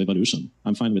subject to evolution.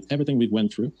 I'm fine with everything we've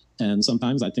went through. And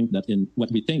sometimes I think that in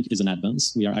what we think is an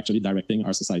advance, we are actually directing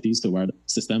our societies toward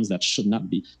systems that should not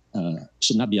be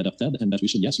adopted, and that we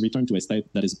should, yes, return to a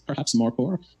state that is perhaps more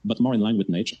poor, but more in line with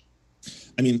nature.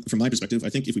 I mean, from my perspective, I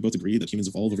think if we both agree that humans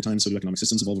evolve over time, so do economic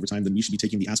systems evolve over time, then we should be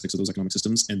taking the aspects of those economic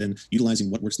systems and then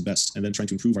utilizing what works the best, and then trying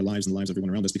to improve our lives and the lives of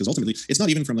everyone around us. Because ultimately, it's not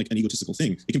even from like an egotistical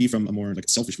thing. It can be from a more like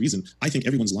selfish reason. I think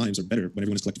everyone's lives are better when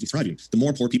everyone is collectively thriving. The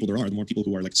more poor people there are, the more people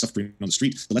who are like suffering on the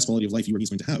street, the less quality of life you or he's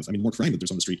going to have. I mean, the more crime that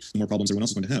there's on the street, the more problems everyone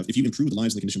else is going to have. If you improve the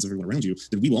lives and the conditions of everyone around you,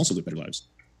 then we will also live better lives.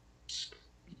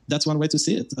 That's one way to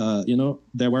see it.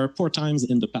 There were poor times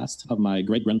in the past of my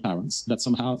great-grandparents that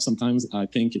sometimes I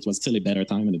think it was still a better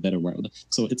time and a better world.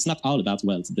 So it's not all about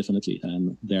wealth, definitely.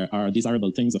 And there are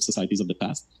desirable things of societies of the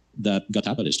past that got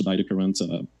abolished by the current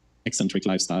eccentric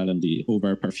lifestyle and the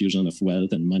over-perfusion of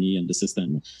wealth and money in the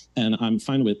system. And I'm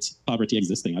fine with poverty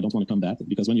existing. I don't want to combat it,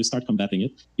 because when you start combating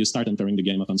it, you start entering the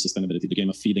game of unsustainability, the game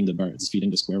of feeding the birds,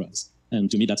 feeding the squirrels.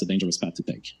 And to me, that's a dangerous path to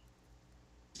take.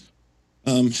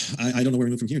 I don't know where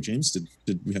we move from here, James. Do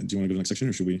you want to go to the next section,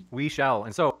 or should we? We shall.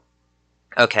 And so,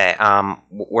 Okay,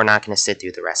 we're not going to sit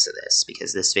through the rest of this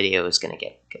because this video is going to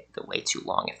get way too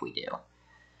long if we do.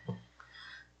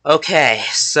 Okay,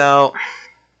 so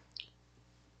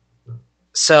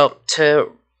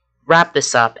to wrap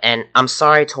this up, and I'm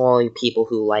sorry to all you people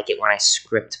who like it when I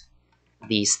script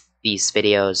these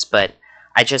videos, but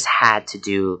I just had to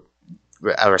do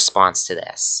a response to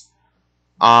this.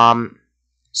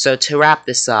 So to wrap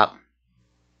this up,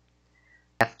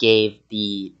 gave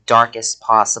the darkest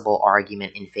possible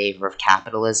argument in favor of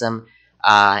capitalism,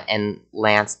 and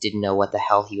Lance didn't know what the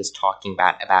hell he was talking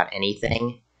about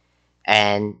anything.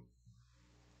 And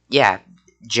yeah,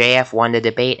 JF won the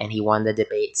debate, and he won the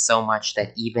debate so much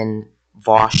that even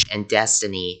Vosh and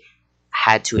Destiny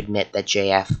had to admit that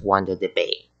JF won the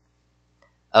debate.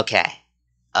 Okay,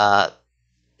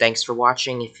 thanks for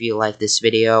watching. If you liked this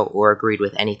video or agreed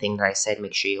with anything that I said,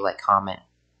 make sure you like, comment,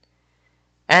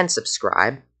 and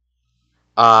subscribe.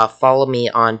 Follow me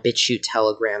on BitChute,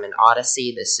 Telegram, and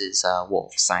Odyssey. This is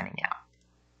Wolf signing out.